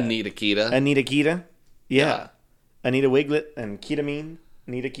some shit. Anita Kita. Anita Kita? Yeah. Yeah. Anita Wiglet and Kita Mean.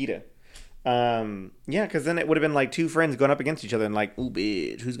 Anita Kita. Yeah, because then it would have been like two friends going up against each other and like, ooh,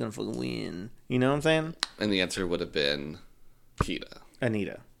 bitch, who's going to fucking win? You know what I'm saying? And the answer would have been Kita.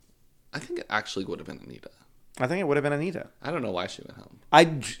 Anita. I think it actually would have been Anita. I think it would have been Anita. I don't know why she went home.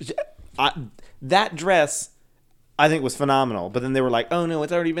 That dress, I think, was phenomenal. But then they were like, oh, no,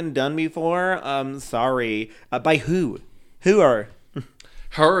 it's already been done before. Sorry. By who? Who are?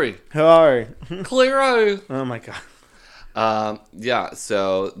 Hurry. Who are? Clearo. Oh, my God. Yeah,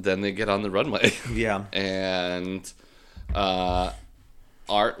 so then they get on the runway. Yeah. And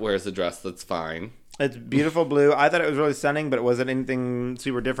Art wears a dress that's fine. It's beautiful blue. I thought it was really stunning, but it wasn't anything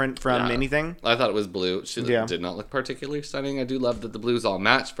super different from anything. I thought it was blue. She Yeah. did not look particularly stunning. I do love that the blues all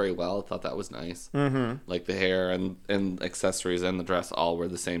match very well. I thought that was nice. Mm-hmm. Like the hair and accessories and the dress all were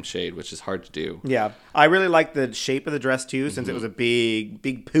the same shade, which is hard to do. Yeah. I really liked the shape of the dress, too, since it was a big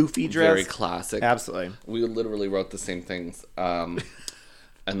poofy dress. Very classic. Absolutely. We literally wrote the same things.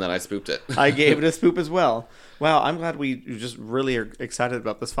 And then I spooped it. I gave it a spoop as well. Wow, I'm glad we just really are excited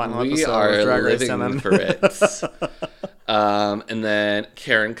about this final We episode are of Drag Race living Down for it. And then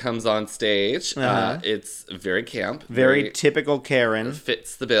Karen comes on stage. It's very camp. Very typical Karen.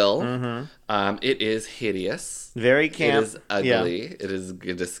 Fits the bill. It is hideous. Very camp. It is ugly. Yeah.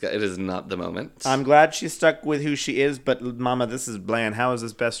 It is not the moment. I'm glad she stuck with who she is, but Mama, this is bland. How is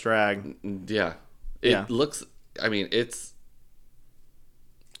this best drag? Yeah. It looks, I mean, it's...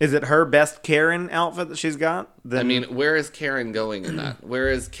 Is it her best Karen outfit that she's got? I mean, where is Karen going in that? Where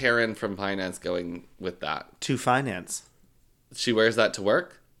is Karen from Finance going with that? To Finance. She wears that to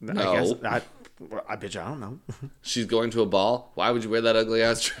work? No. I bet you I don't know. She's going to a ball? Why would you wear that ugly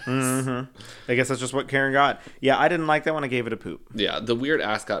ass dress? I guess that's just what Karen got. Yeah, I didn't like that one. I gave it a poop. Yeah, the weird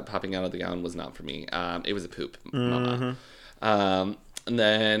ascot popping out of the gown was not for me. It was a poop, mama. And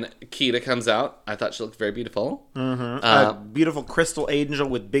then Kita comes out. I thought she looked very beautiful. A beautiful crystal angel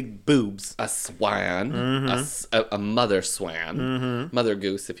with big boobs. A swan. A mother swan. Mother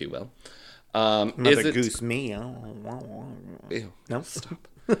goose, if you will. Mother goose me. Ew, No? Stop.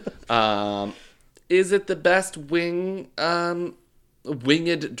 Is it the best winged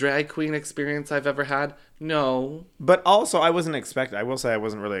drag queen experience I've ever had? No. But also, I wasn't expecting... I will say I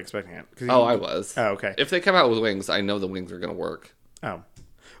wasn't really expecting it. I was. Oh, okay. If they come out with wings, I know the wings are going to work. Oh.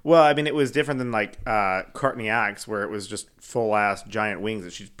 Well, I mean, it was different than, like, Courtney Axe, where it was just full-ass giant wings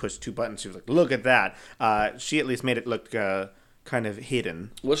that she pushed two buttons. She was like, look at that. She at least made it look kind of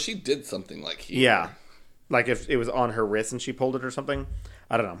hidden. Well, she did something like here. Yeah. Like if it was on her wrist and she pulled it or something.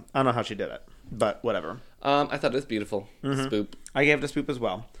 I don't know. I don't know how she did it. But whatever. I thought it was beautiful. Spoop. I gave it a spoop as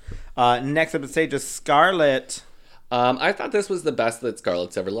well. Next up the stage is Scarlett. I thought this was the best that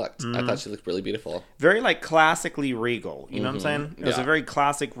Scarlett's ever looked. I thought she looked really beautiful. Very, like, classically regal. You know what I'm saying? It was a very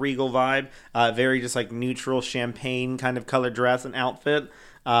classic regal vibe. Very just, like, neutral champagne kind of color dress and outfit.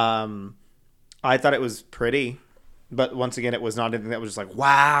 I thought it was pretty. But once again, it was not anything that was just like,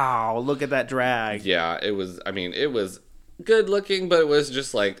 wow, look at that drag. Yeah, it was, I mean, it was good looking, but it was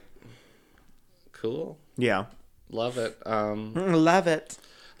just like, cool. Yeah. Love it. Love it.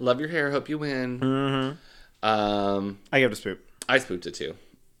 Love your hair. Hope you win. I gave it a spoop. I spooped it too.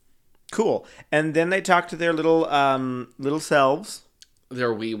 Cool. And then they talked to their little selves.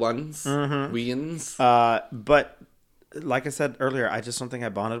 Their wee ones. Weans. But like I said earlier, I just don't think I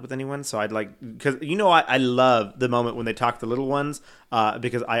bonded with anyone. So I'd like, because I love the moment when they talk to little ones,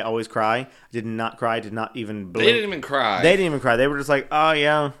 because I always cry. Did not cry. Did not even blink. They didn't even cry. They didn't even cry. They were just like, oh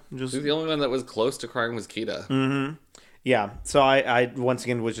yeah, just. The only one that was close to crying was Kita. Yeah. So I once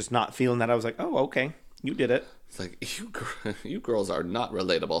again was just not feeling that. I was like, oh okay, you did it. It's like you girls are not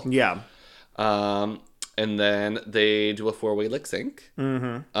relatable. Yeah. And then they do a 4-way lip sync.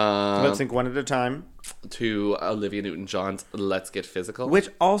 Lip sync one at a time. To Olivia Newton-John's Let's Get Physical. Which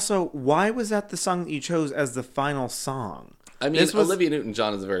also, why was that the song that you chose as the final song? I mean, Olivia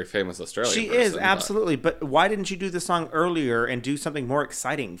Newton-John is a very famous Australian person. She is, absolutely. But why didn't you do the song earlier and do something more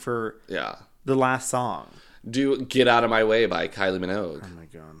exciting for the last song? Do Get Out of My Way by Kylie Minogue. Oh, my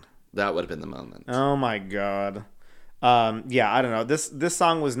God. That would have been the moment. Oh, my God. Yeah, I don't know. This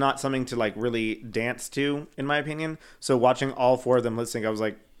song was not something to, like, really dance to, in my opinion. So watching all four of them lip sync, I was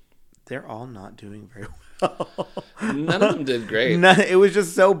like, they're all not doing very well. None of them did great. It was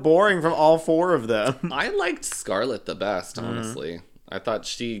just so boring from all four of them. I liked Scarlett the best, honestly. I thought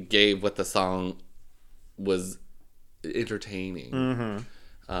she gave what the song was entertaining.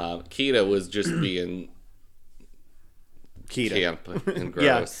 Kita was just being Keita. camp and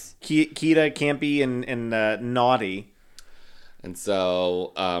Yeah, gross. Keita, campy, and naughty. And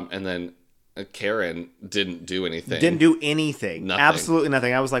so, and then Karen didn't do anything. Didn't do anything. Nothing. Absolutely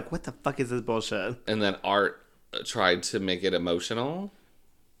nothing. I was like, what the fuck is this bullshit? And then Art tried to make it emotional.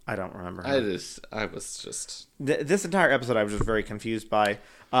 I don't remember. I was just... This entire episode I was just very confused by.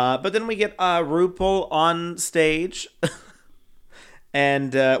 But then we get RuPaul on stage.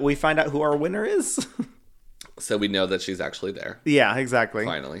 And we find out who our winner is. So we know that she's actually there. Yeah, exactly.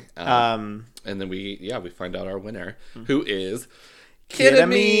 Finally. And then we find out our winner, who is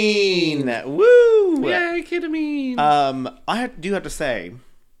Ketamine. Ketamine. Woo! Yay, Ketamine. I do have to say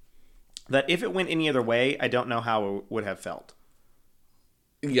that if it went any other way, I don't know how it would have felt.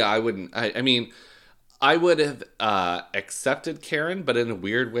 Yeah, I wouldn't. I mean, I would have accepted Karen, but in a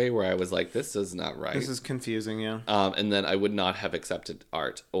weird way where I was like, this is not right. This is confusing, yeah. And then I would not have accepted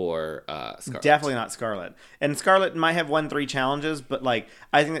Art or Scarlett. Definitely not Scarlett. And Scarlett might have won 3 challenges, but like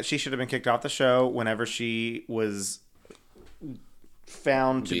I think that she should have been kicked off the show whenever she was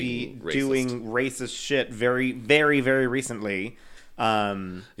found to be Being racist. doing racist shit very, very, very recently.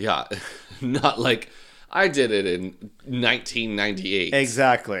 Yeah, not like I did it in 1998.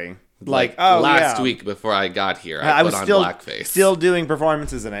 Exactly. Like last yeah. week before I got here, I I was put on still blackface. still doing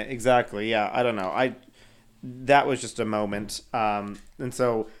performances in it. Exactly. Yeah. I don't know. That was just a moment. And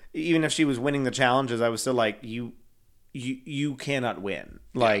so even if she was winning the challenges, I was still like, you cannot win.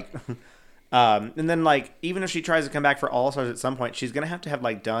 Like, and then like even if she tries to come back for All Stars at some point, she's gonna have to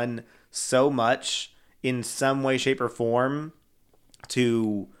like done so much in some way, shape, or form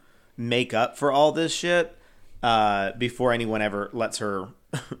to make up for all this shit before anyone ever lets her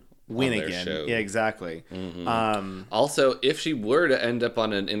win again. Show. Yeah, exactly. Mm-hmm. Also, if she were to end up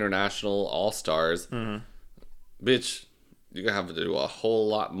on an international All Stars, bitch, you're gonna have to do a whole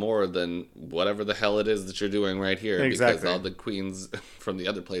lot more than whatever the hell it is that you're doing right here. Exactly. Because all the queens from the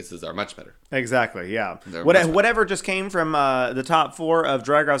other places are much better. Exactly. Yeah. They're much better. Whatever just came from the top 4 of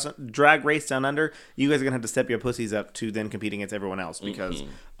Drag Race Down Under, you guys are gonna have to step your pussies up to then compete against everyone else because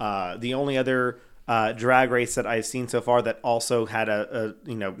the only other Drag Race that I've seen so far that also had a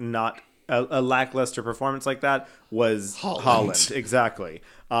not a lackluster performance like that was Holland. Exactly.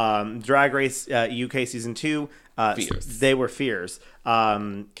 Drag Race UK season 2. Fierce. They were fierce.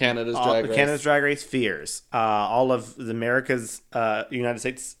 Canada's Drag Race. Fierce. All of the America's United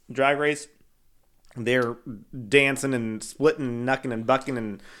States Drag Race, they're dancing and splitting and knucking and bucking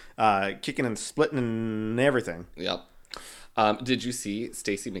and kicking and splitting and everything. Yep. Did you see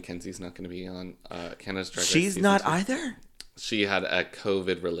Stacey McKenzie's not going to be on Canada's Drag Race? She's not either? She had a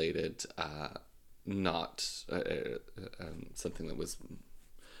COVID-related, something that was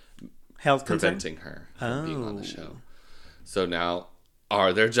Health preventing her from being on the show. So now,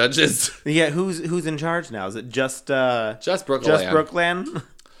 are there judges? Yeah, who's in charge now? Is it just Brooke Brooklyn?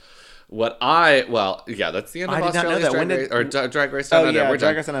 That's the end of I did not know Australia's that. Drag When Race, or Drag Race Down Under. Yeah, We're Drag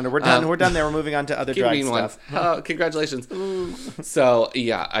done. Race Down Under. We're done. We're done there. We're moving on to other drag stuff. Oh, congratulations. So,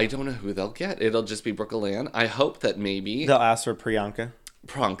 yeah, I don't know who they'll get. It'll just be Brooke Land. I hope that maybe They'll ask for Priyanka.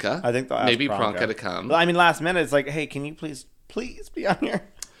 Pranka. I think they'll ask maybe Pranka to come. Well, I mean, last minute, it's like, hey, can you please be on here?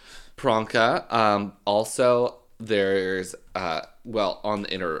 Pranka. Also, there's on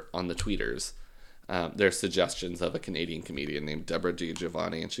the tweeters, there's suggestions of a Canadian comedian named Deborah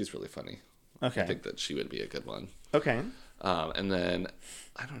DiGiovanni, and she's really funny. Okay. I think that she would be a good one. Okay. And then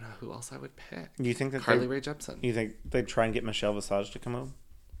I don't know who else I would pick. You think that Carly Rae Jepsen? You think they'd try and get Michelle Visage to come over?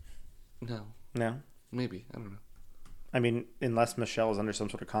 No. Maybe, I don't know. I mean, unless Michelle is under some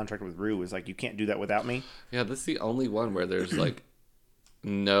sort of contract with Rue, is like, you can't do that without me. Yeah, this is the only one where there's like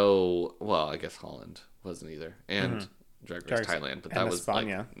no. Well, I guess Holland wasn't either, and Drag Race Thailand, but that was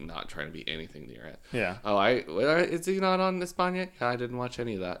Espana. like not trying to be anything near it. Yeah. Oh, is he not on Espana? Yeah, I didn't watch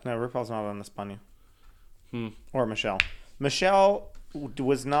any of that. No, RuPaul's not on Espana. Or Michelle. Michelle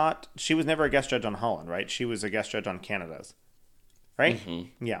was not. She was never a guest judge on Holland, right? She was a guest judge on Canada's, right?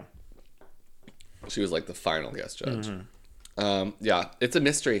 Mm-hmm. Yeah. She was like the final guest judge. Yeah, it's a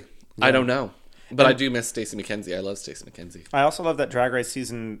mystery. Yeah. I don't know. But I do miss Stacey McKenzie. I love Stacey McKenzie. I also love that Drag Race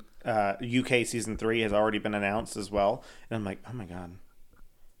season UK season 3 has already been announced as well. And I'm like, oh my God.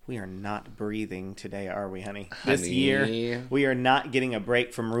 We are not breathing today, are we, honey? This year, we are not getting a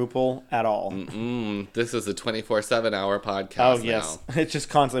break from RuPaul at all. This is a 24/7 hour podcast. Oh, yes. Now. It's just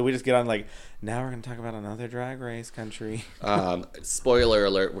constantly, we just get on like, now we're going to talk about another Drag Race country. Spoiler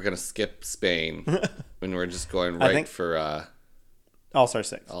alert, we're going to skip Spain. And we're just going right for... All-Star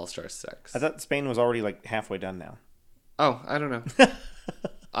 6. All-Star 6. I thought Spain was already like halfway done now. Oh, I don't know.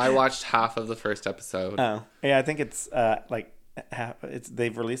 I watched half of the first episode. Oh. Yeah, I think it's like...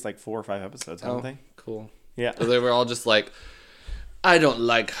 they've released like 4 or 5 episodes, haven't they? Cool. Yeah. They were all just like, I don't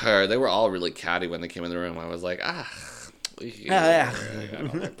like her. They were all really catty when they came in the room. I was like, I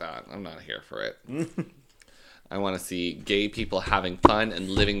don't like that. I'm not here for it. I want to see gay people having fun and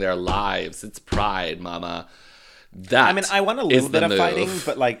living their lives. It's pride, mama. I mean, I want a little bit of fighting,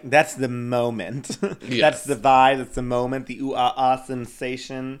 but like that's the moment. That's the vibe. That's the moment. The ooh-ah-ah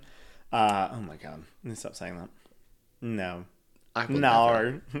sensation. Oh my god! Let me stop saying that. No.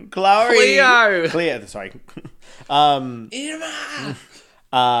 No. Cleo. Sorry. Irma.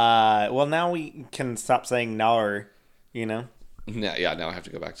 Well, now we can stop saying no. You know. Yeah. Now I have to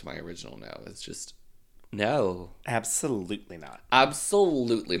go back to my original. No, it's just no. Absolutely not.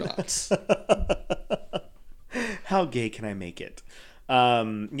 Absolutely not. How gay can I make it?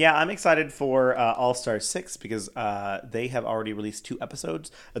 Yeah, I'm excited for All-Star 6 because they have already released 2 episodes.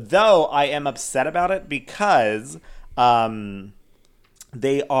 Though I am upset about it because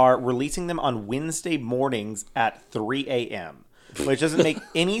they are releasing them on Wednesday mornings at 3 a.m., which doesn't make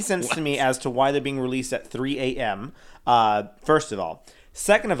any sense to me as to why they're being released at 3 a.m., first of all.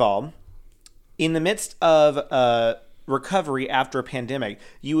 Second of all, in the midst of recovery after a pandemic,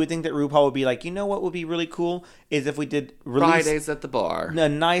 you would think that RuPaul would be like, you know what would be really cool is if we did Fridays at the bar, a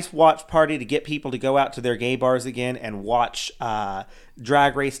nice watch party to get people to go out to their gay bars again and watch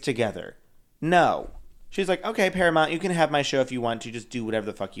Drag Race together. No. She's like, okay, Paramount, you can have my show if you want to. Just do whatever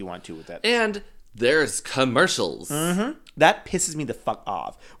the fuck you want to with it. And there's commercials. Mm-hmm. That pisses me the fuck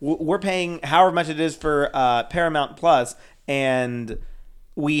off. We're paying however much it is for Paramount Plus, and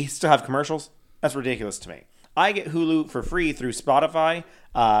we still have commercials? That's ridiculous to me. I get Hulu for free through Spotify,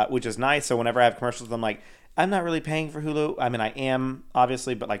 which is nice. So whenever I have commercials, I'm like, I'm not really paying for Hulu. I mean, I am,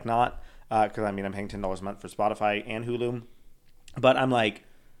 obviously, but like not. Because, I mean, I'm paying $10 a month for Spotify and Hulu. But I'm like,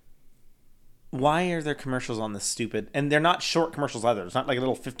 why are there commercials on this stupid... And they're not short commercials either. It's not like a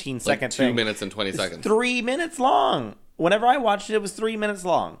little 15-second like 2 minutes and 20 seconds. 3 minutes long. Whenever I watched it, it was 3 minutes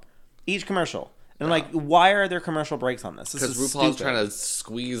long. Each commercial. And I'm like, why are there commercial breaks on this? Because RuPaul's trying to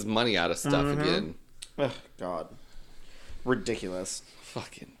squeeze money out of stuff again. Ugh, God. Ridiculous.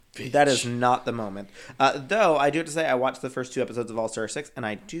 Fucking bitch. That is not the moment. Though, I do have to say, I watched the first 2 episodes of All-Star 6, and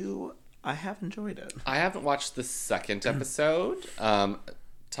I have enjoyed it. I haven't watched the second episode. Thomas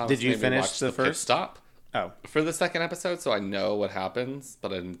did you finish the first? Pit stop? Oh. For the second episode, so I know what happens,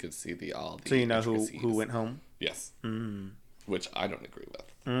 but I didn't get to see all the So you know who went home? Yes. Which I don't agree with.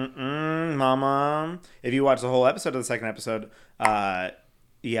 Mama. If you watch the whole episode of the second episode,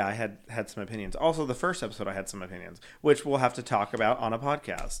 yeah, I had some opinions. Also, the first episode, I had some opinions, which we'll have to talk about on a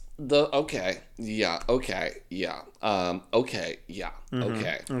podcast. Okay, yeah. Okay, yeah.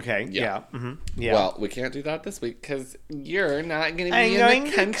 Yeah. Well, we can't do that this week because you're not going to be I'm in the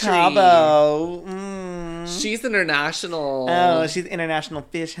going country. to Cabo. She's international. Oh, she's international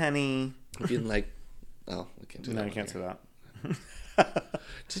fish, honey. Being like, oh, we can't do that. No, you can't say that.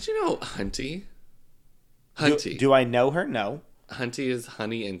 Did you know Hunty? Do I know her? No. Hunty is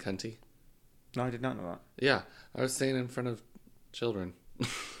honey and cunty. No, I did not know that. Yeah, I was saying in front of children.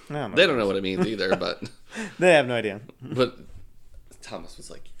 No, they don't know what it means either, but they have no idea. But Thomas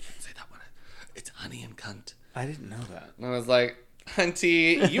was like, "You can't say that one. It's honey and cunt." I didn't know that. And I was like,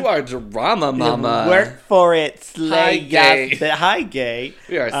 "Hunty, you are drama, mama. Work for it, slay. Hi, gay. Hi, gay.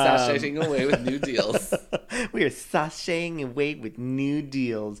 We are sashaying away with new deals. We are sashaying away with new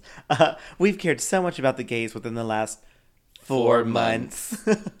deals. We've cared so much about the gays within the last 4 months.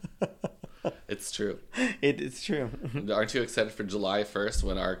 It's true. It is true. Aren't you excited for July 1st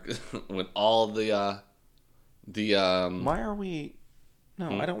when all the Why are we?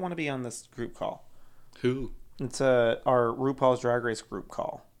 No, I don't want to be on this group call. Who? It's our RuPaul's Drag Race group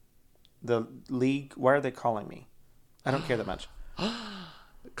call. The league. Why are they calling me? I don't care that much.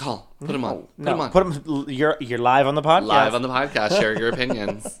 Call. Put him on. Put him on. Put him. You're live on the podcast. Live on the podcast. Share your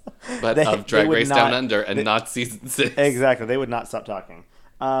opinions, but of Drag Race Down Under and not season 6. Exactly. They would not stop talking.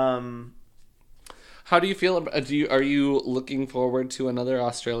 How do you feel? Are you looking forward to another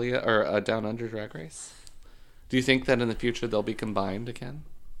Australia or a Down Under Drag Race? Do you think that in the future they'll be combined again?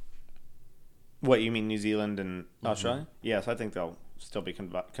 What, you mean New Zealand and Australia? Yes, I think they'll still be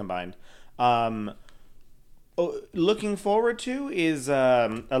combined. Looking forward to is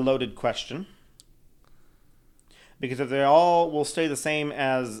a loaded question. Because if they all will stay the same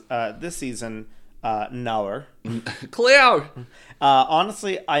as this season, no. Clear!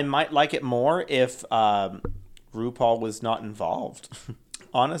 Honestly, I might like it more if RuPaul was not involved.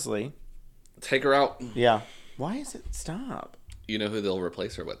 Honestly. Take her out. Yeah. Why is it stop? You know who they'll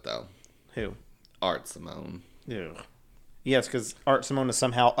replace her with, though? Who? Art Simone. Ew. Yes, because Art Simone is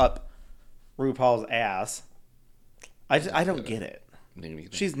somehow up RuPaul's ass. I don't get it. Maybe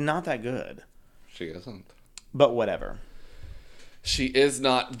She's not that good. she isn't. But whatever. She is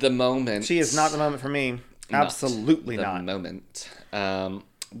not the moment. She is not the moment for me. Absolutely the not. moment.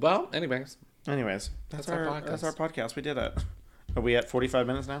 Well, anyways. That's our podcast. We did it. Are we at 45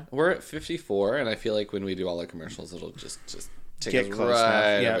 minutes now? We're at 54, and I feel like when we do all the commercials, it'll just take Get us close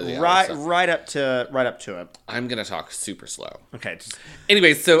right enough. over the Yeah, hour, right up to it. I'm gonna talk super slow. Okay.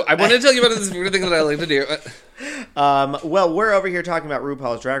 Anyways, so I want to tell you about this weird thing that I like to do. Well, we're over here talking about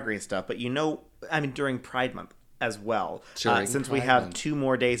RuPaul's Drag Race stuff, but during Pride Month as well. Since we have 2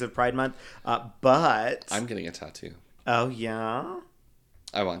 more days of Pride Month. But I'm getting a tattoo. Oh, yeah?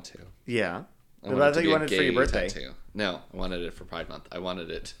 I want to. Yeah. I thought you wanted it for your birthday. Tattoo. No, I wanted it for Pride Month. I wanted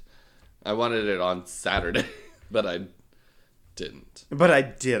it on Saturday, but I didn't.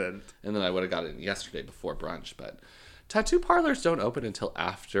 And then I would have got it yesterday before brunch, but tattoo parlors don't open until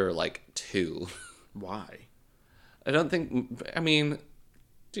after, 2. Why? I don't think... I mean,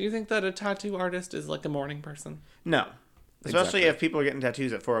 do you think that a tattoo artist is, a morning person? No. Especially Exactly. if people are getting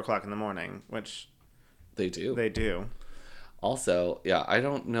tattoos at 4 o'clock in the morning, which... They do. They do. Also, yeah, I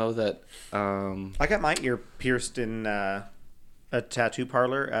don't know that... I got my ear pierced in a tattoo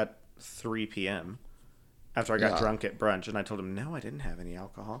parlor at 3 p.m. after I got drunk at brunch, and I told him, no, I didn't have any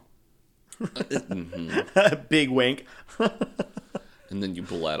alcohol. Big wink. And then you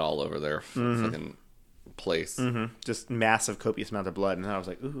bled all over their fucking place. Mm-hmm. Just massive, copious amount of blood, and I was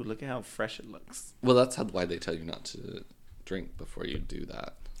like, ooh, look at how fresh it looks. Well, that's why they tell you not to drink before you do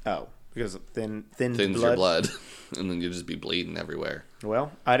that. Oh, because thins your blood, and then you just be bleeding everywhere.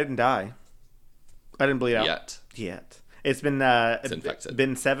 Well, I didn't die. I didn't bleed out yet. It's been infected.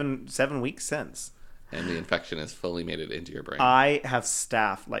 Been 7 weeks since, and the infection has fully made it into your brain. I have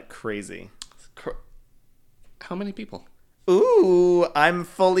staff like crazy. How many people? Ooh, I'm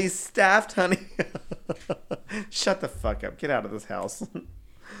fully staffed, honey. Shut the fuck up. Get out of this house.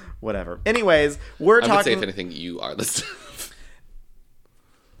 Whatever. Anyways, I would say, if anything, you are the staff.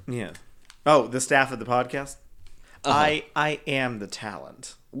 Yeah. Oh, the staff of the podcast? Uh-huh. I am the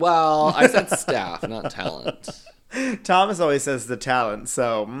talent. Well, I said staff, not talent. Thomas always says the talent,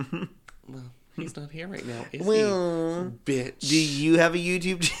 so... Well, he's not here right now, is he? Bitch. Do you have a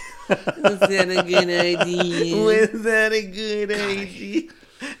YouTube channel? Was that a good idea? Was that a good idea?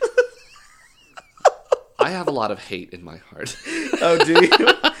 I have a lot of hate in my heart. Oh, do you?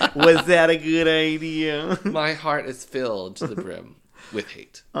 Was that a good idea? My heart is filled to the brim with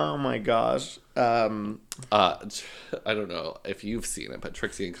hate. Oh my gosh. I don't know if you've seen it, but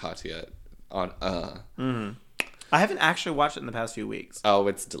Trixie and Katya on Mm-hmm. I haven't actually watched it in the past few weeks. Oh,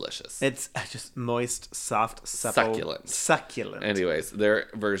 it's delicious. It's just moist, soft, supple, succulent. Anyways, their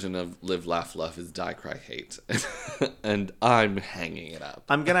version of Live, Laugh, Love is Die, Cry, Hate. And I'm hanging it up.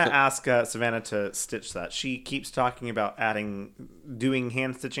 I'm going to ask Savannah to stitch that. She keeps talking about doing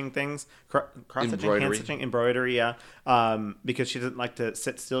hand stitching things. Cross-stitching, hand stitching, embroidery, yeah. Because she doesn't like to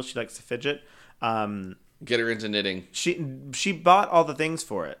sit still. She likes to fidget. Get her into knitting. She bought all the things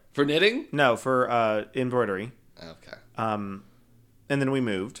for it. For knitting? No, for embroidery. Okay. And then we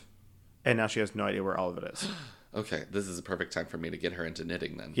moved, and now she has no idea where all of it is. Okay, this is a perfect time for me to get her into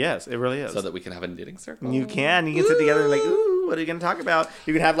knitting then. Yes, it really is. So that we can have a knitting circle. You can sit together and like, ooh, what are you going to talk about?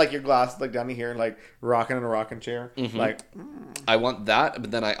 You can have like your glasses like down here and like rocking in a rocking chair. Mm-hmm. I want that,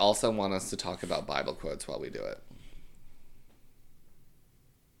 but then I also want us to talk about Bible quotes while we do it.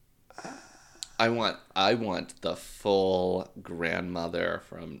 I want the full grandmother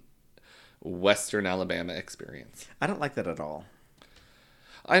from Western Alabama experience. I don't like that at all.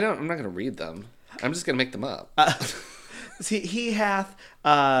 I'm not going to read them. I'm just going to make them up. See, he hath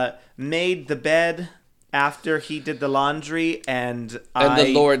made the bed after he did the laundry, and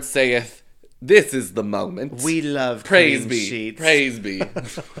the Lord saith, this is the moment. We love praise clean be, sheets. Praise be.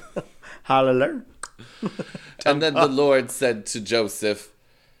 Hallelujah. And then the Lord said to Joseph,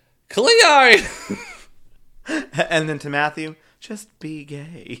 clear! And then to Matthew, just be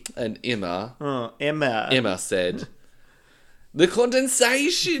gay. And Emma. Emma. Emma said, the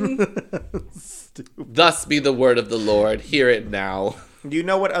condensation. Thus be the word of the Lord. Hear it now. Do you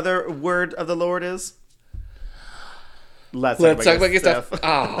know what other word of the Lord is? Let's talk about good stuff.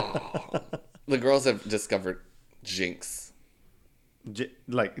 Oh. The girls have discovered Jinx.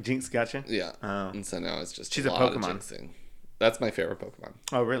 Like Jinx gotcha? Yeah. Oh. And so now it's just she's a Pokemon. Of jinxing. That's my favorite Pokemon.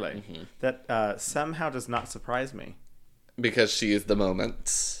 Oh, really? Mm-hmm. That somehow does not surprise me. Because she is the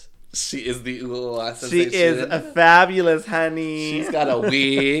moment. She is the She is a fabulous honey. She's got a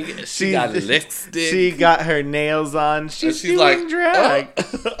wig. She got lipstick. She got her nails on. She's doing like drag.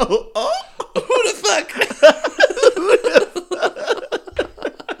 Oh. Who the fuck?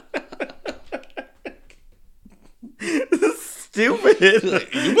 Stupid.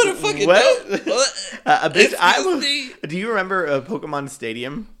 You better fucking know. Do you remember Pokemon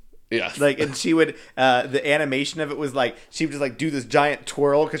Stadium? Yes. Like, and she would, the animation of it was like, she would just like do this giant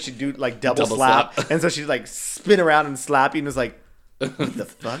twirl because she'd do like double slap. And so she'd like spin around and slap you and it was like, what the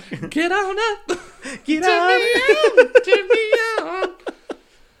fuck? Get on up. Get on. Turn me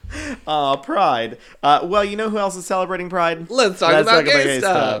on. Pride. Well, you know who else is celebrating Pride? Let's talk about gay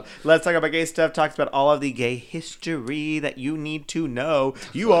stuff. Let's talk about gay stuff. Talks about all of the gay history that you need to know.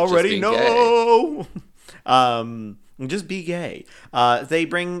 You Not already just know. Just be gay. They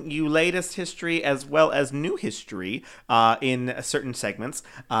bring you latest history as well as new history in certain segments.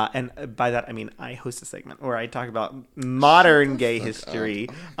 And by that, I mean I host a segment where I talk about modern gay history.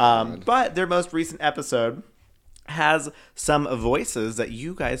 But their most recent episode has some voices that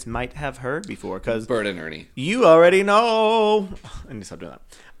you guys might have heard before. Because Bert and Ernie. You already know. I need to stop doing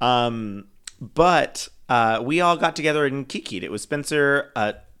that. But we all got together and kikied. It was Spencer,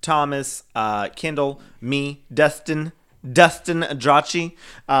 Thomas, Kendall, me, Dustin Adrachi.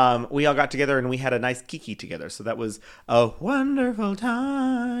 We all got together and we had a nice kiki together. So that was a wonderful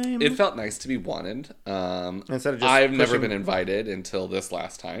time. It felt nice to be wanted. Instead of just I've never been invited until this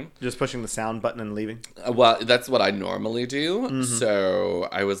last time. Just pushing the sound button and leaving. Well, that's what I normally do. Mm-hmm. So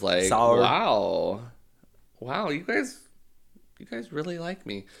I was like, wow, you guys really like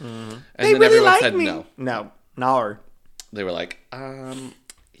me. Mm-hmm. And then really everyone said me. No. No. They were like,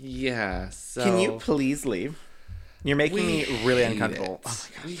 yeah, so... Can you please leave? You're making me really uncomfortable. Oh my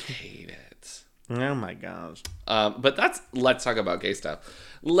gosh, we hate it. Oh my gosh. But that's Let's Talk About Gay Stuff.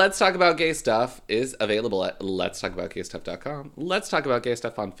 Let's Talk About Gay Stuff is available at letstalkaboutgaystuff.com. Let's Talk About Gay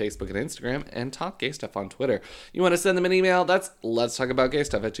Stuff on Facebook and Instagram, and Talk Gay Stuff on Twitter. You want to send them an email? That's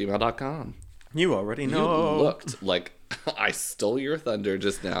letstalkaboutgaystuff@gmail.com. You already know. You looked like I stole your thunder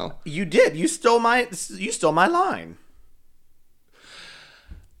just now. You did. You stole my line.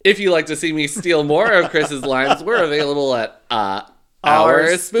 If you'd like to see me steal more of Chris's lines, we're available at Our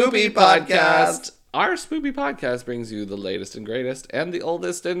Spoopy Podcast. Our Spoopy Podcast brings you the latest and greatest and the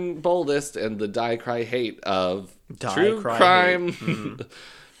oldest and boldest and the die-cry hate of true crime.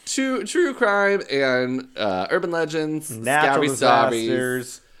 Mm-hmm. True crime and urban legends, natural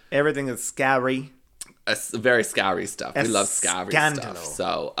disasters, everything that's scary. Very scary stuff. We love scary stuff.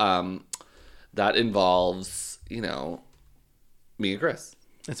 So that involves, me and Chris.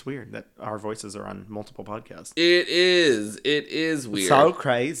 It's weird that our voices are on multiple podcasts. It is weird. So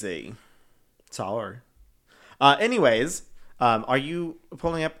crazy. Sorry. Anyways, are you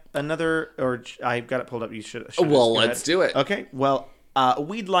pulling up another, or I've got it pulled up. You should well, let's do it. Okay. Well,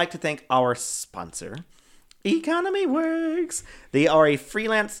 we'd like to thank our sponsor, Economy Works. They are a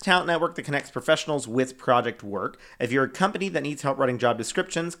freelance talent network that connects professionals with project work. If you're a company that needs help writing job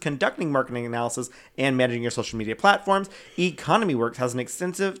descriptions, conducting marketing analysis, and managing your social media platforms, Economy Works has an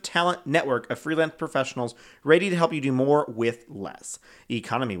extensive talent network of freelance professionals ready to help you do more with less.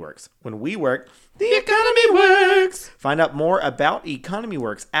 Economy Works. When we work, the economy works. Find out more about Economy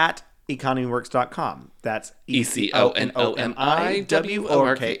Works at economyworks.com. That's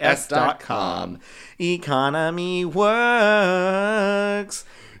ECONOMIWORKS.com. Economy Works.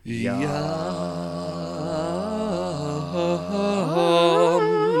 Yeah,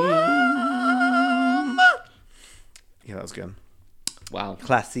 that was good. Wow.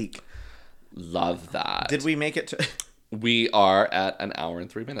 Classique. Love that. Did we make it to... We are at an hour and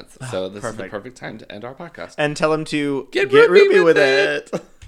 3 minutes. So this is the perfect time to end our podcast. And tell them to get groupie with it.